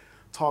why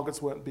targets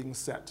weren't being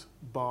set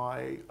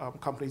by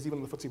companies, even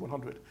in the FTSE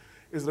 100,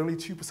 is that only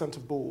 2%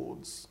 of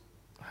boards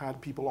had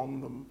people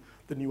on them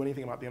that knew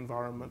anything about the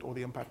environment or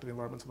the impact of the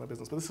environment on their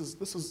business. But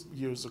this is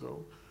years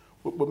ago.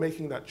 We're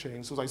making that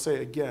change. So as I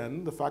say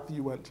again, the fact that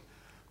you went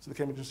to the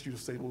Cambridge Institute of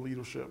Sustainable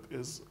Leadership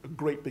is a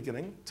great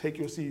beginning. Take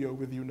your CEO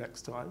with you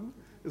next time,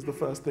 is the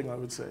first thing I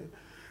would say.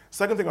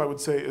 Second thing I would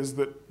say is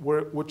that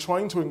we're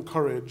trying to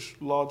encourage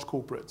large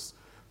corporates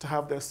to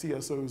have their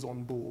CSOs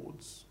on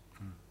boards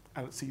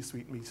and at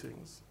C-suite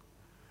meetings.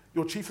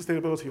 Your chief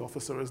sustainability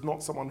officer is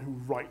not someone who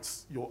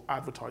writes your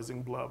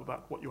advertising blurb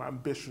about what your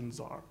ambitions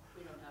are.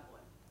 We don't have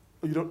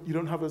one. You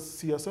don't have a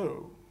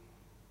CSO?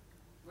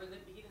 We're in the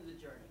beginning of the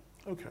journey.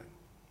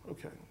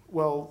 Okay.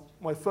 Well,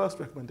 my first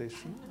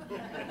recommendation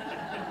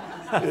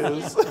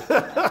is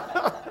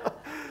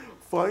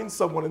find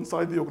someone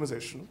inside the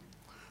organization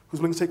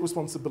who's willing to take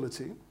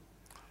responsibility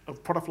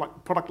of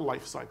product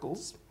life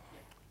cycles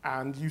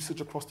and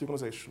usage across the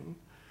organization,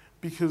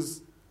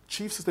 because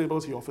chief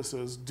sustainability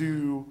officers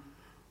do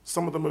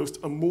some of the most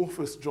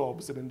amorphous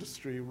jobs in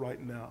industry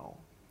right now.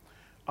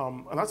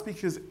 And that's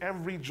because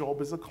every job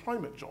is a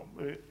climate job.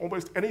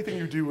 Almost anything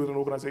you do with an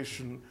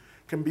organization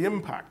can be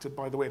impacted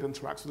by the way it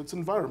interacts with its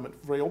environment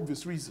for a very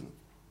obvious reason.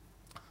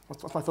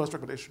 That's my first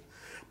recommendation.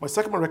 My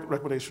second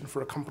recommendation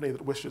for a company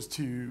that wishes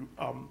to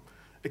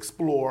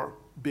explore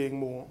being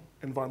more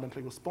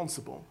environmentally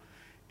responsible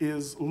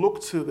is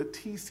look to the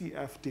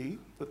TCFD,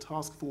 the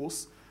Task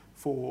Force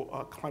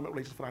for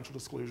Climate-Related Financial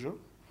Disclosure,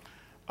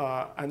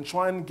 and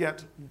try and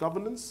get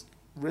governance,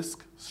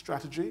 risk,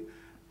 strategy,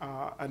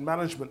 and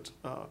management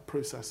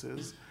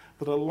processes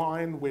that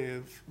align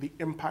with the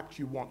impact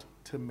you want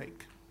to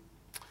make.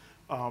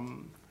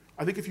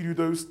 I think if you do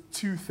those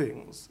two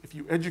things, if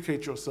you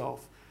educate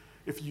yourself,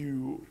 if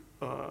you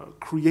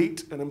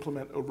create and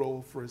implement a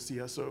role for a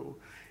CSO,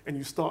 and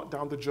you start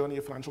down the journey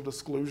of financial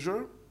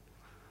disclosure,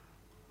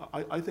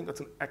 I think that's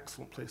an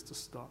excellent place to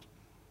start.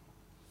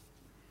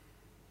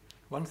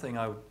 One thing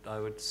I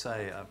would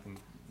say, I've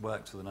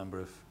worked with a number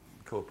of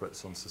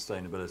corporates on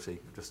sustainability,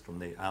 just from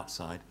the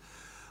outside,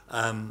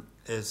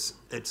 is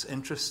it's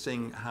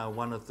interesting how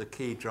one of the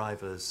key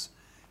drivers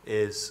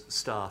is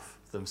staff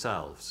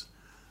themselves.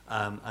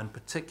 And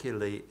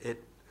particularly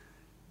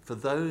for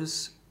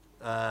those,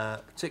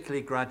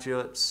 particularly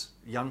graduates,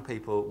 young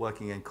people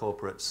working in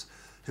corporates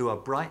who are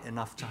bright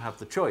enough to have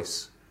the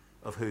choice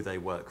of who they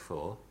work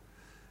for,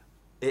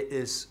 it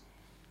is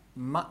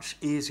much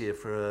easier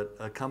for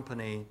a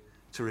company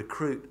to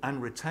recruit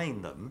and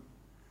retain them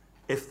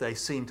if they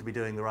seem to be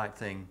doing the right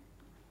thing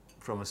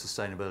from a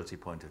sustainability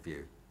point of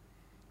view.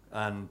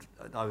 And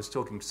I was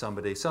talking to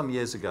somebody some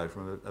years ago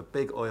from a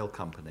big oil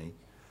company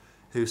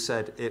who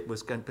said it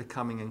was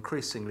becoming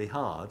increasingly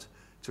hard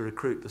to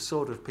recruit the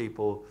sort of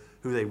people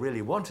who they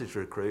really wanted to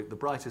recruit, the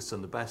brightest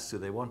and the best who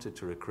they wanted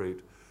to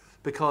recruit,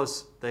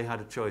 because they had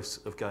a choice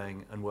of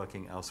going and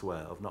working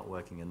elsewhere, of not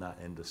working in that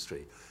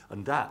industry.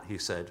 And that, he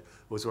said,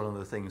 was one of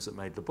the things that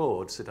made the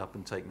board sit up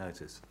and take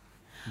notice.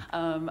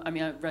 I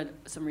mean, I read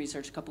some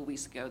research a couple of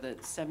weeks ago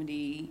that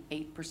 78%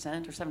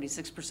 or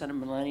 76% of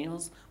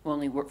millennials will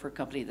only work for a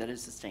company that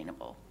is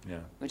sustainable,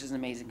 which is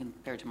amazing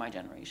compared to my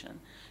generation.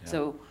 Yeah.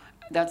 So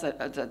that's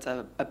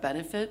a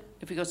benefit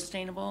if we go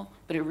sustainable,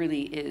 but it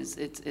really is.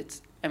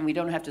 It's and we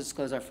don't have to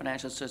disclose our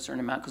financials to a certain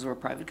amount because we're a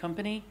private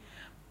company,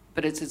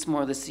 but it's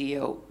more the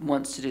CEO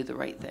wants to do the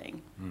right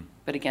thing.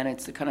 But again,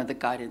 it's the kind of the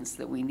guidance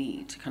that we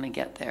need to kind of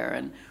get there,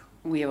 and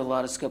we have a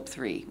lot of scope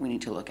 3 we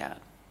need to look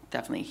at.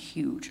 Definitely a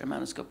huge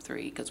amount of scope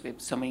 3 because we have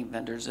so many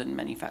vendors and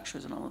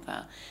manufacturers and all of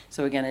that.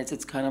 So again,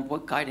 it's kind of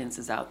what guidance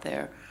is out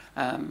there.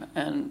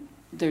 And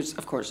there's,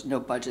 of course,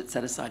 no budget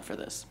set aside for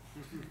this,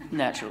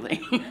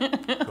 naturally.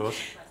 Of course.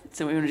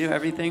 So we want to do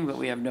everything, but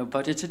we have no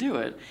budget to do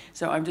it.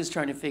 So I'm just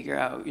trying to figure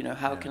out,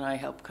 how can I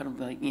help kind of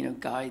like,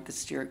 guide the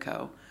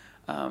steerco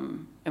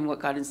and what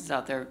guidance is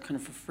out there kind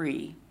of for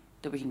free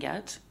that we can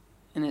get?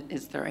 And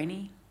is there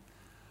any?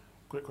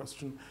 Great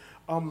question.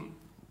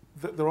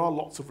 There are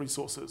lots of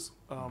resources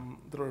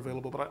that are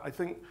available, but I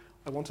think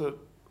I want to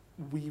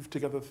weave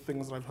together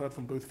things that I've heard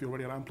from both of you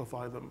already and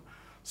amplify them.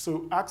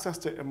 So access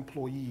to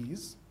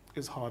employees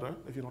is harder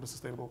if you're not a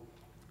sustainable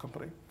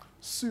company.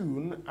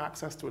 Soon,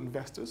 access to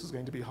investors is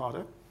going to be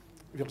harder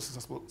if you're a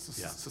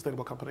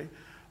sustainable company.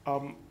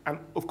 And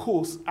of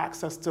course,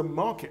 access to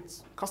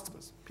markets,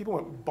 customers. People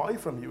won't buy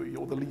from you,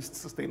 you're the least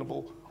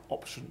sustainable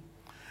option.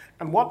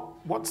 And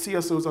what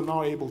CSOs are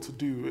now able to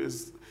do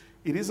is,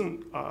 it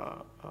isn't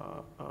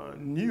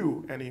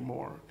new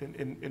anymore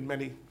in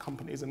many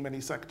companies, in many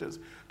sectors,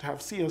 to have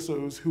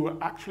CSOs who are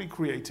actually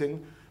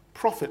creating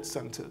profit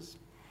centers.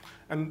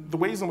 And the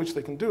ways in which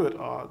they can do it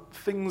are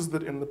things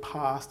that in the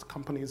past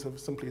companies have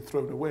simply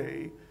thrown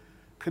away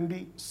can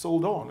be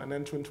sold on and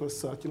enter into a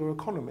circular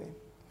economy.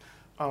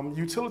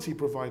 Utility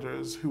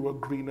providers who are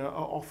greener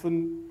are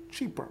often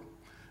cheaper.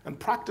 And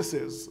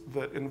practices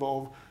that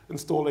involve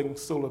installing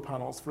solar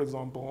panels, for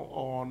example,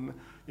 on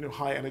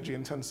high energy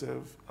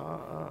intensive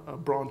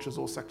branches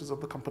or sectors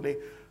of the company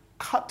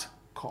cut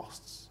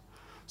costs.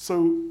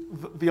 So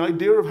the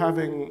idea of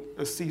having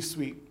a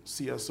C-suite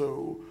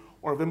CSO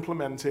or of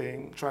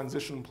implementing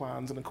transition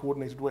plans in a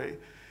coordinated way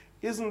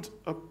isn't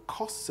a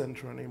cost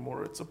center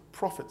anymore, it's a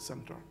profit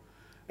center.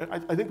 And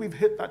I think we've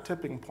hit that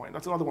tipping point.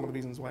 That's another one of the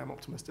reasons why I'm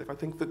optimistic. I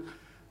think that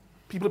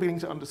people are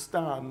beginning to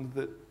understand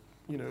that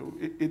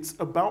it's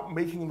about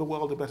making the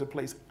world a better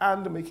place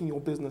and making your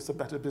business a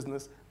better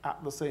business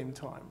at the same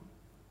time.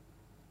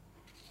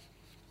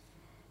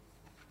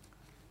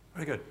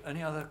 Very good.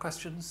 Any other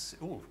questions?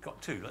 Oh, we've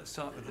got two. Let's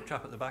start with the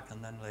chap at the back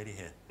and then lady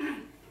here.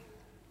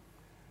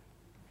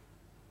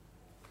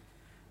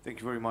 Thank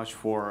you very much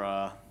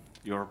for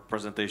your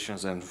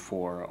presentations and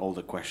for all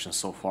the questions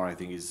so far. I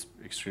think it's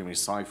extremely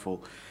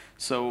insightful.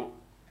 So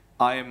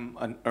I am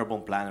an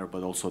urban planner,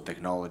 but also a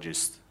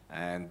technologist.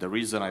 And the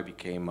reason I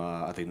became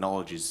a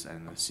technologist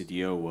and a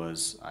CDO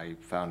was I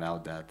found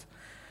out that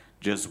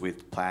just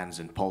with plans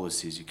and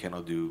policies, you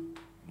cannot do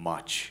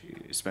much,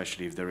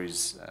 especially if there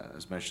is,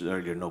 as mentioned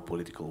earlier, no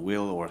political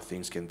will, or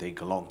things can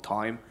take a long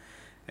time,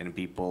 and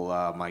people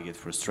might get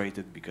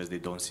frustrated because they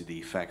don't see the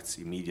effects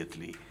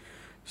immediately.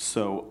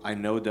 So I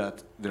know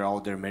that there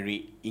are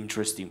many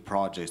interesting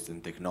projects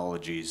and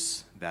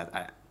technologies that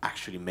are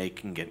actually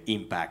making an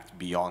impact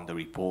beyond the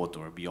report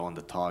or beyond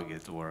the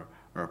target or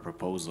a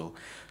proposal.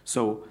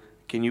 So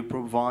can you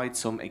provide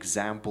some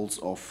examples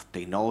of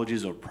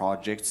technologies or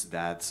projects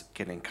that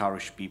can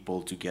encourage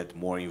people to get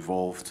more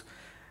involved?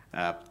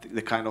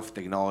 The kind of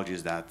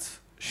technologies that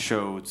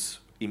showed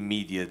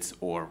immediate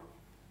or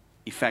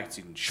effects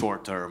in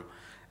short term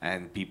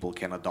and people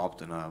can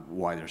adopt on a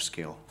wider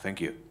scale.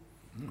 Thank you.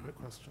 Great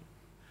question.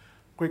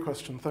 Great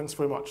question. Thanks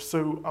very much.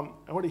 So I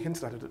already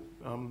hinted at it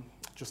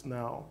just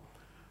now.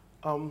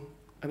 And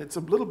it's a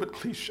little bit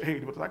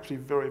cliched, but it's actually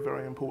very,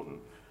 very important.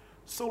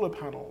 Solar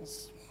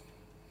panels.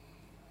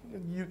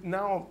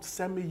 Now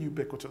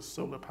semi-ubiquitous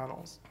solar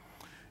panels.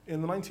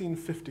 In the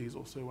 1950s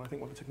or so, I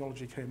think when the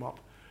technology came up,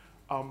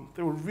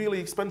 they were really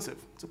expensive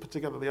to put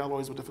together. The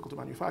alloys were difficult to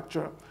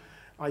manufacture.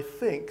 I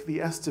think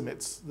the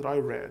estimates that I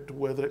read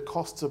were that it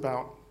costs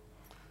about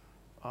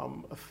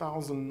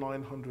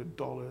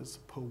 $1,900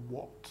 per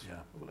watt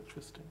of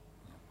electricity.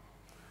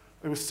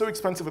 They were so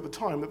expensive at the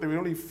time that they were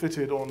only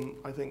fitted on,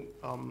 I think,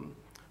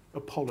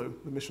 Apollo,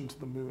 the mission to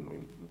the moon. I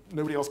mean,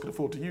 nobody else could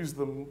afford to use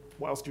them.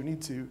 What else do you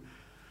need to?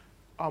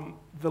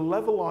 The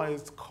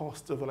levelized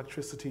cost of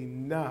electricity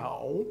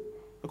now,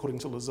 according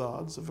to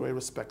Lazard's, a very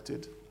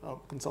respected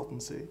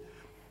consultancy,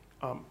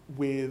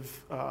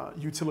 with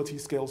utility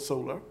scale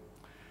solar,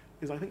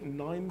 is I think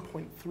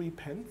 9.3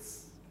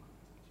 pence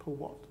per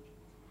watt.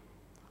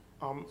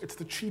 It's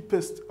the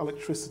cheapest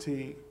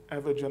electricity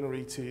ever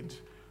generated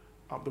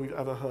that we've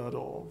ever heard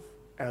of,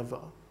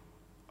 ever.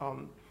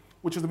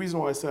 Which is the reason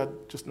why I said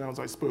just now as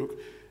I spoke,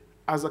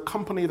 as a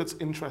company that's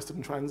interested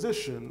in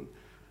transition,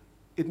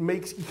 it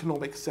makes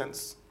economic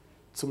sense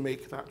to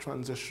make that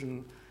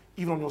transition,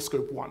 even on your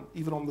scope 1,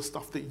 even on the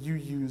stuff that you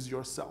use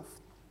yourself.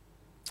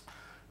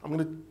 I'm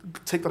going to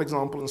take that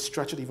example and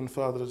stretch it even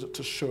further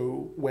to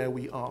show where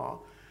we are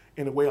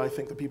in a way I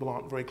think that people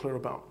aren't very clear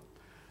about.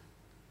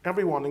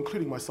 Everyone,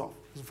 including myself,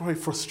 was very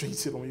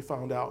frustrated when we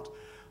found out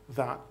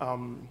that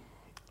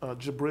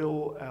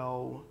Jibril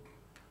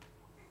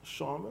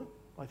Al-Sharma,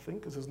 I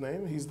think is his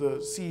name, he's the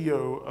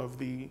CEO of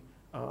the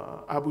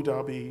Abu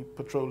Dhabi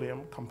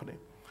Petroleum Company.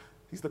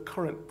 He's the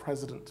current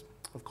president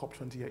of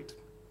COP28.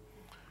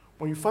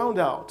 When you found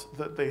out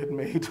that they had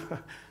made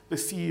the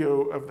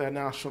CEO of their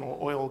national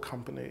oil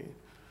company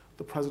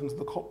the president of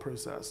the COP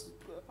process,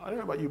 I don't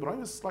know about you, but I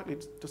was slightly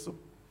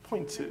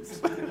disappointed.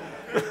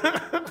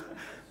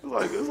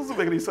 Like, this doesn't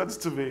make any sense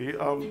to me.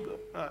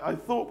 I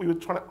thought we were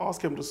trying to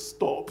ask him to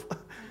stop.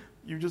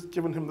 You've just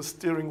given him the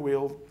steering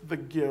wheel, the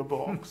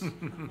gearbox,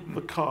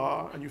 the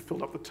car, and you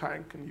filled up the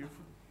tank, and it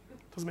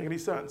doesn't make any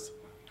sense.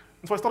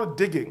 And so I started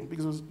digging,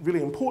 because it was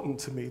really important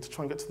to me to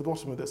try and get to the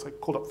bottom of this. I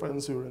called up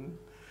friends who were in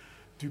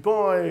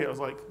Dubai. I was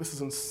like, this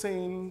is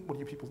insane. What are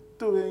you people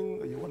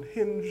doing? Are you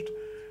unhinged?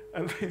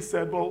 And they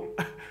said, well,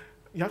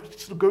 you have to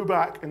sort of go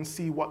back and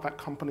see what that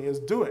company is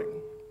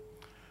doing.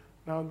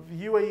 Now,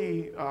 the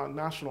UAE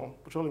National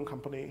Petroleum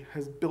Company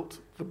has built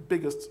the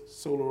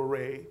biggest solar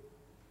array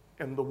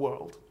in the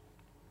world.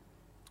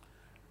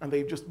 And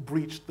they've just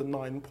breached the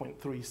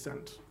 9.3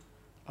 cent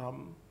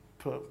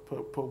per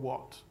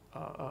watt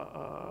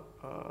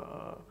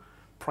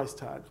price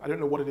tag. I don't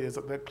know what it is.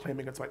 They're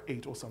claiming it's like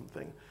 8 or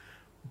something.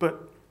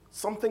 But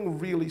something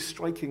really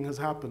striking has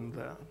happened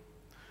there,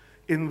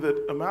 in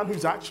that a man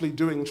who's actually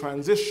doing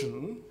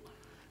transition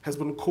has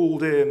been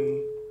called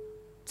in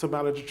to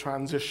manage a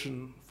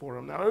transition for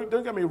him. Now,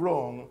 don't get me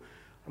wrong,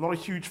 I'm not a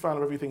huge fan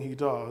of everything he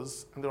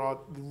does, and there are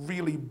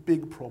really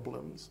big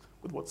problems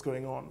with what's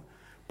going on.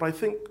 But I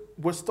think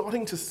we're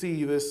starting to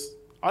see this,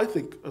 I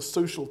think, a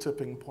social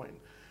tipping point,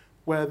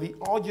 where the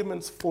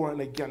arguments for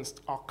and against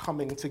are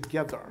coming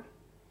together,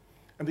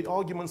 and the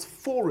arguments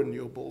for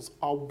renewables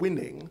are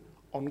winning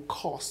on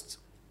cost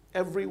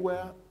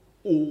everywhere,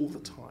 all the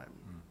time.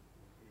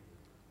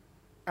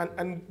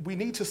 And we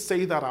need to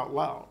say that out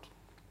loud,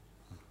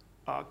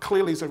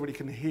 clearly so everybody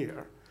can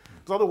hear.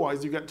 Because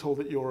otherwise you get told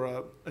that you're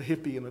a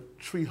hippie and a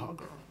tree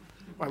hugger.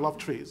 I love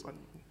trees,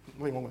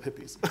 nothing wrong with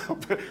hippies.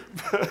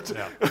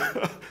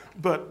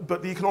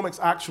 but the economics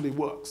actually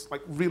works,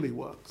 like really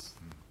works.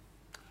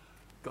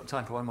 Got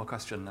time for one more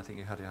question. I think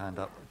you had your hand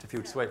up. If you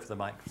would just wait for the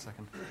mic for a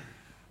second.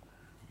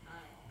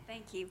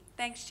 Thank you.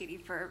 Thanks,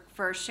 Chidi,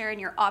 for sharing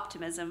your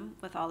optimism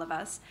with all of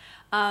us.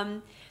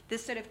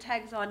 This sort of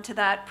tags on to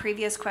that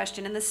previous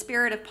question. In the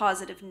spirit of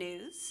positive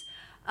news,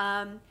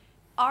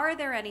 are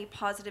there any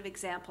positive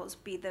examples,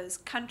 be those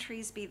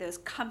countries, be those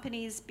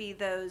companies, be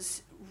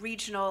those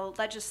regional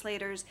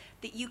legislators,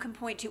 that you can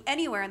point to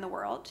anywhere in the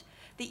world,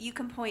 that you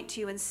can point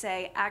to and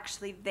say,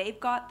 actually, they've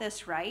got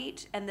this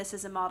right, and this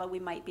is a model we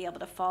might be able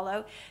to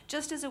follow,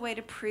 just as a way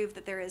to prove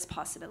that there is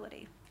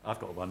possibility? I've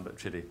got one, but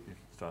Chidi, you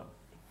start.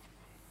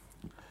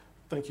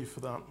 Thank you for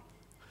that.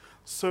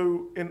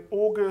 So in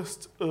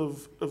August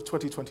of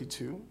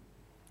 2022,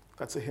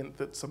 that's a hint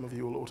that some of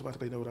you will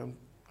automatically know what I'm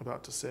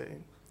about to say.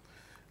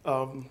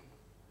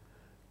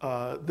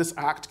 This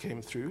act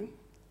came through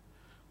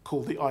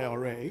called the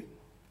IRA.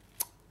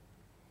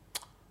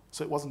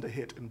 So it wasn't a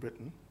hit in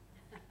Britain.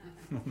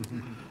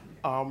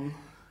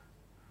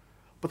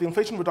 But the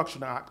Inflation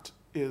Reduction Act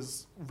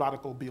is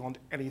radical beyond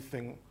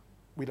anything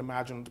we'd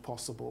imagined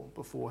possible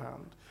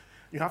beforehand.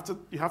 You have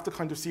to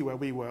kind of see where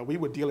we were. We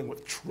were dealing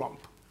with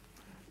Trump.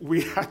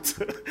 We had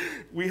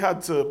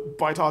to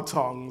bite our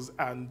tongues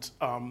and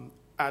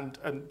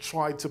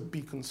try to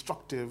be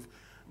constructive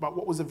about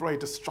what was a very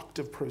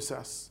destructive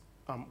process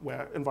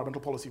where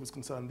environmental policy was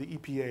concerned. The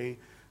EPA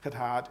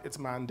had its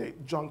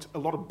mandate junked. A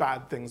lot of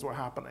bad things were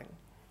happening.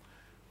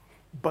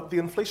 But the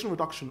Inflation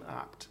Reduction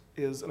Act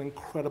is an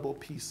incredible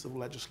piece of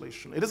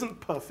legislation. It isn't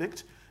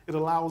perfect. It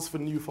allows for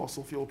new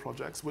fossil fuel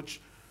projects, which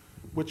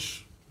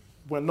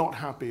we're not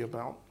happy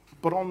about.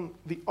 But on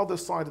the other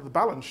side of the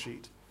balance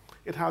sheet,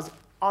 it has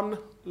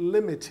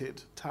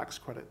unlimited tax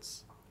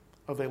credits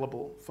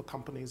available for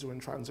companies who are in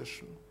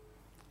transition.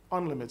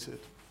 Unlimited.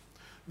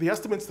 The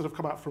estimates that have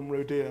come out from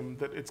Rhodium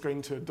that it's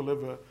going to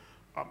deliver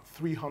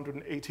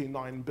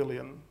 389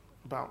 billion,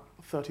 about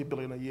 30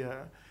 billion a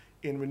year,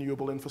 in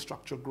renewable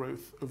infrastructure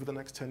growth over the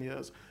next 10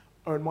 years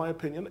are, in my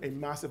opinion, a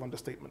massive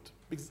understatement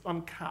because it's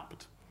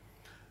uncapped.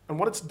 And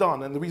what it's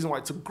done, and the reason why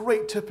it's a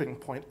great tipping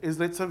point, is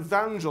that it's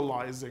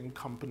evangelizing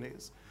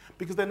companies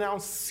because they're now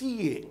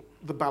seeing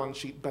the balance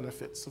sheet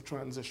benefits of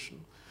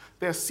transition.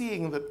 They're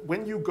seeing that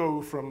when you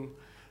go from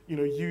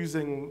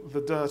using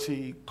the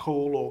dirty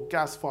coal or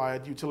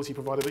gas-fired utility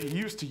provider that you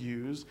used to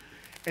use,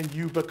 and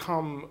you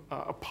become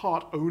a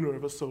part owner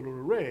of a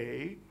solar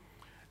array,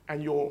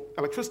 and your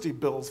electricity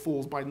bills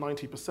falls by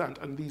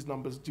 90%, and these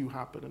numbers do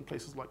happen in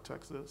places like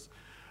Texas.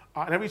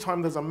 And every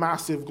time there's a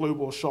massive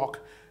global shock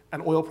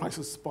and oil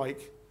prices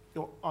spike,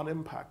 you're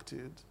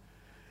unimpacted.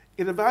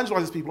 It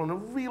evangelizes people in a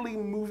really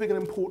moving and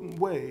important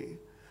way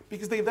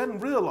because they then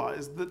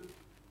realize that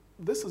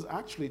this is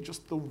actually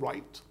just the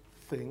right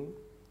thing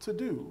to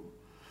do.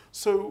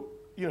 So,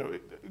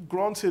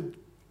 granted,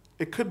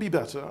 it could be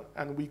better,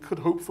 and we could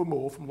hope for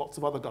more from lots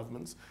of other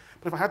governments,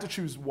 but if I had to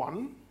choose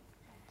one,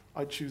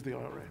 I'd choose the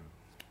IRA.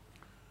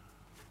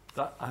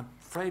 I'm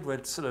afraid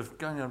we're sort of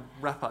going to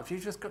wrap up. If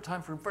you've just got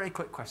time for a very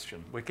quick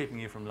question. We're keeping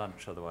you from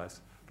lunch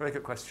otherwise. Very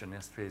quick question,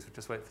 yes please. We'll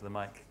just wait for the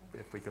mic,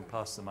 if we can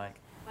pass the mic.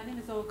 My name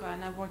is Olga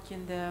and I work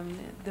in the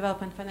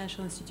Development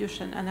Financial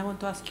Institution, and I want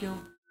to ask you a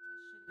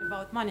question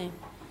about money.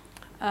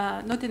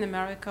 Not in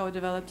America or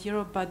developed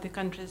Europe, but the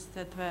countries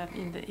that were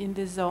in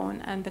this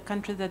zone, and the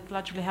countries that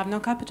largely have no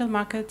capital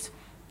markets.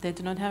 They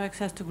do not have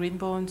access to green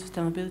bonds,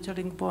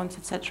 sustainability-linked bonds,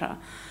 etc.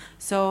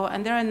 So,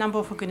 and there are a number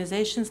of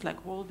organizations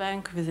like World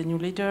Bank with a new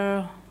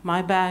leader,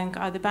 My Bank,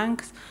 other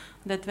banks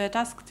that were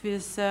tasked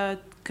with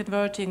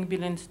converting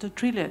billions to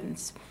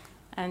trillions.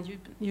 And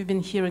you've been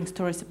hearing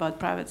stories about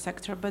private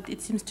sector, but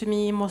it seems to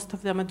me most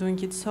of them are doing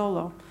it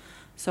solo.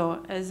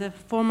 So, as a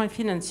former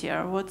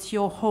financier, what's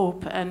your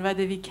hope and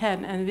whether we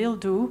can and will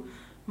do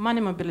money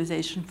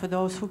mobilization for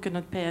those who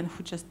cannot pay and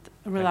who just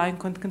rely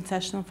on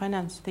concessional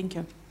finance? Thank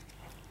you.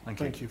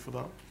 Thank you for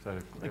that. So,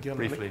 again,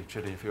 briefly,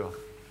 Chidi, if you are.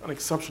 An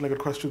exceptionally good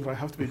question that I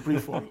have to be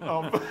brief on.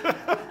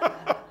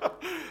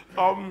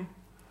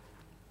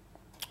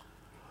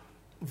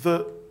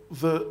 The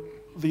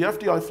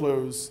FDI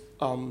flows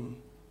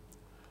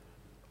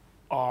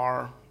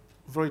are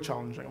very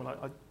challenging.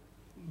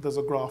 There's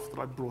a graph that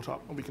I brought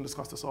up, and we can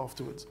discuss this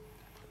afterwards.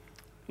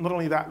 Not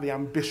only that, the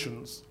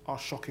ambitions are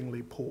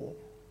shockingly poor.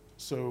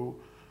 So,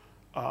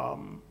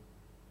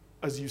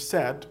 as you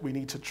said, we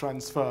need to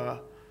transfer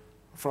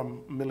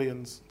from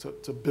millions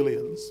to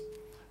billions.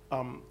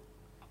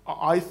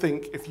 I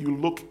think if you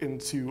look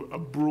into a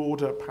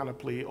broader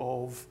panoply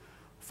of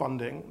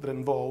funding that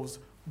involves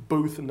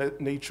both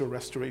nature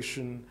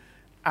restoration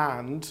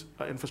and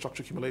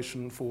infrastructure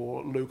accumulation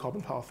for low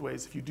carbon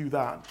pathways, if you do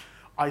that,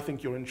 I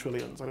think you're in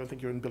trillions. I don't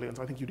think you're in billions.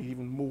 I think you need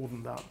even more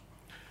than that.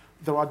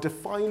 There are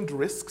defined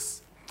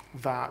risks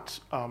that,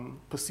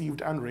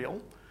 perceived and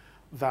real,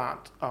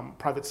 that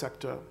private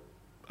sector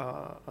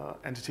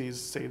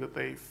entities say that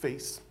they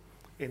face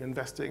in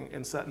investing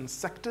in certain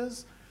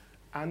sectors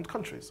and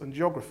countries and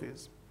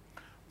geographies.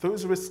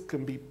 Those risks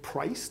can be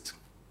priced,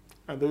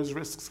 and those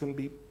risks can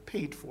be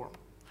paid for.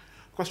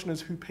 The question is,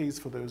 who pays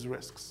for those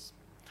risks?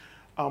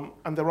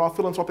 And there are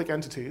philanthropic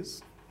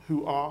entities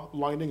who are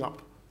lining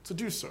up to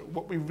do so.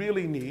 What we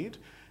really need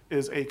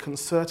is a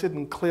concerted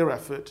and clear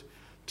effort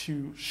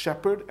to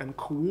shepherd and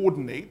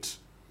coordinate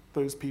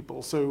those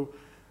people. So,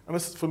 and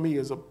this for me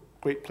is a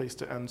great place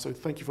to end, so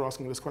thank you for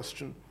asking this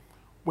question.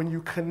 When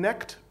you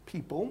connect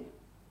people,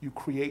 you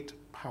create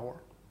power.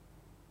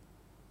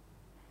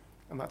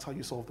 And that's how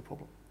you solve the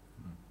problem.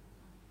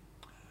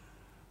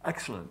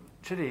 Excellent.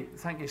 Chidi,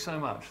 thank you so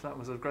much. That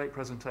was a great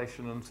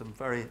presentation and some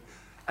very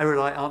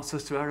erudite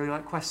answers to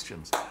erudite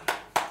questions.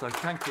 So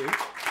thank you.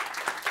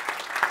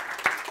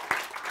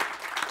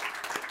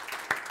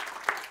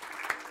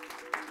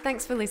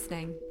 Thanks for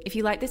listening. If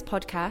you like this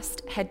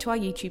podcast, head to our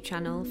YouTube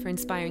channel for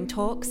inspiring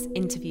talks,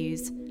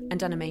 interviews,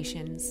 and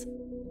animations.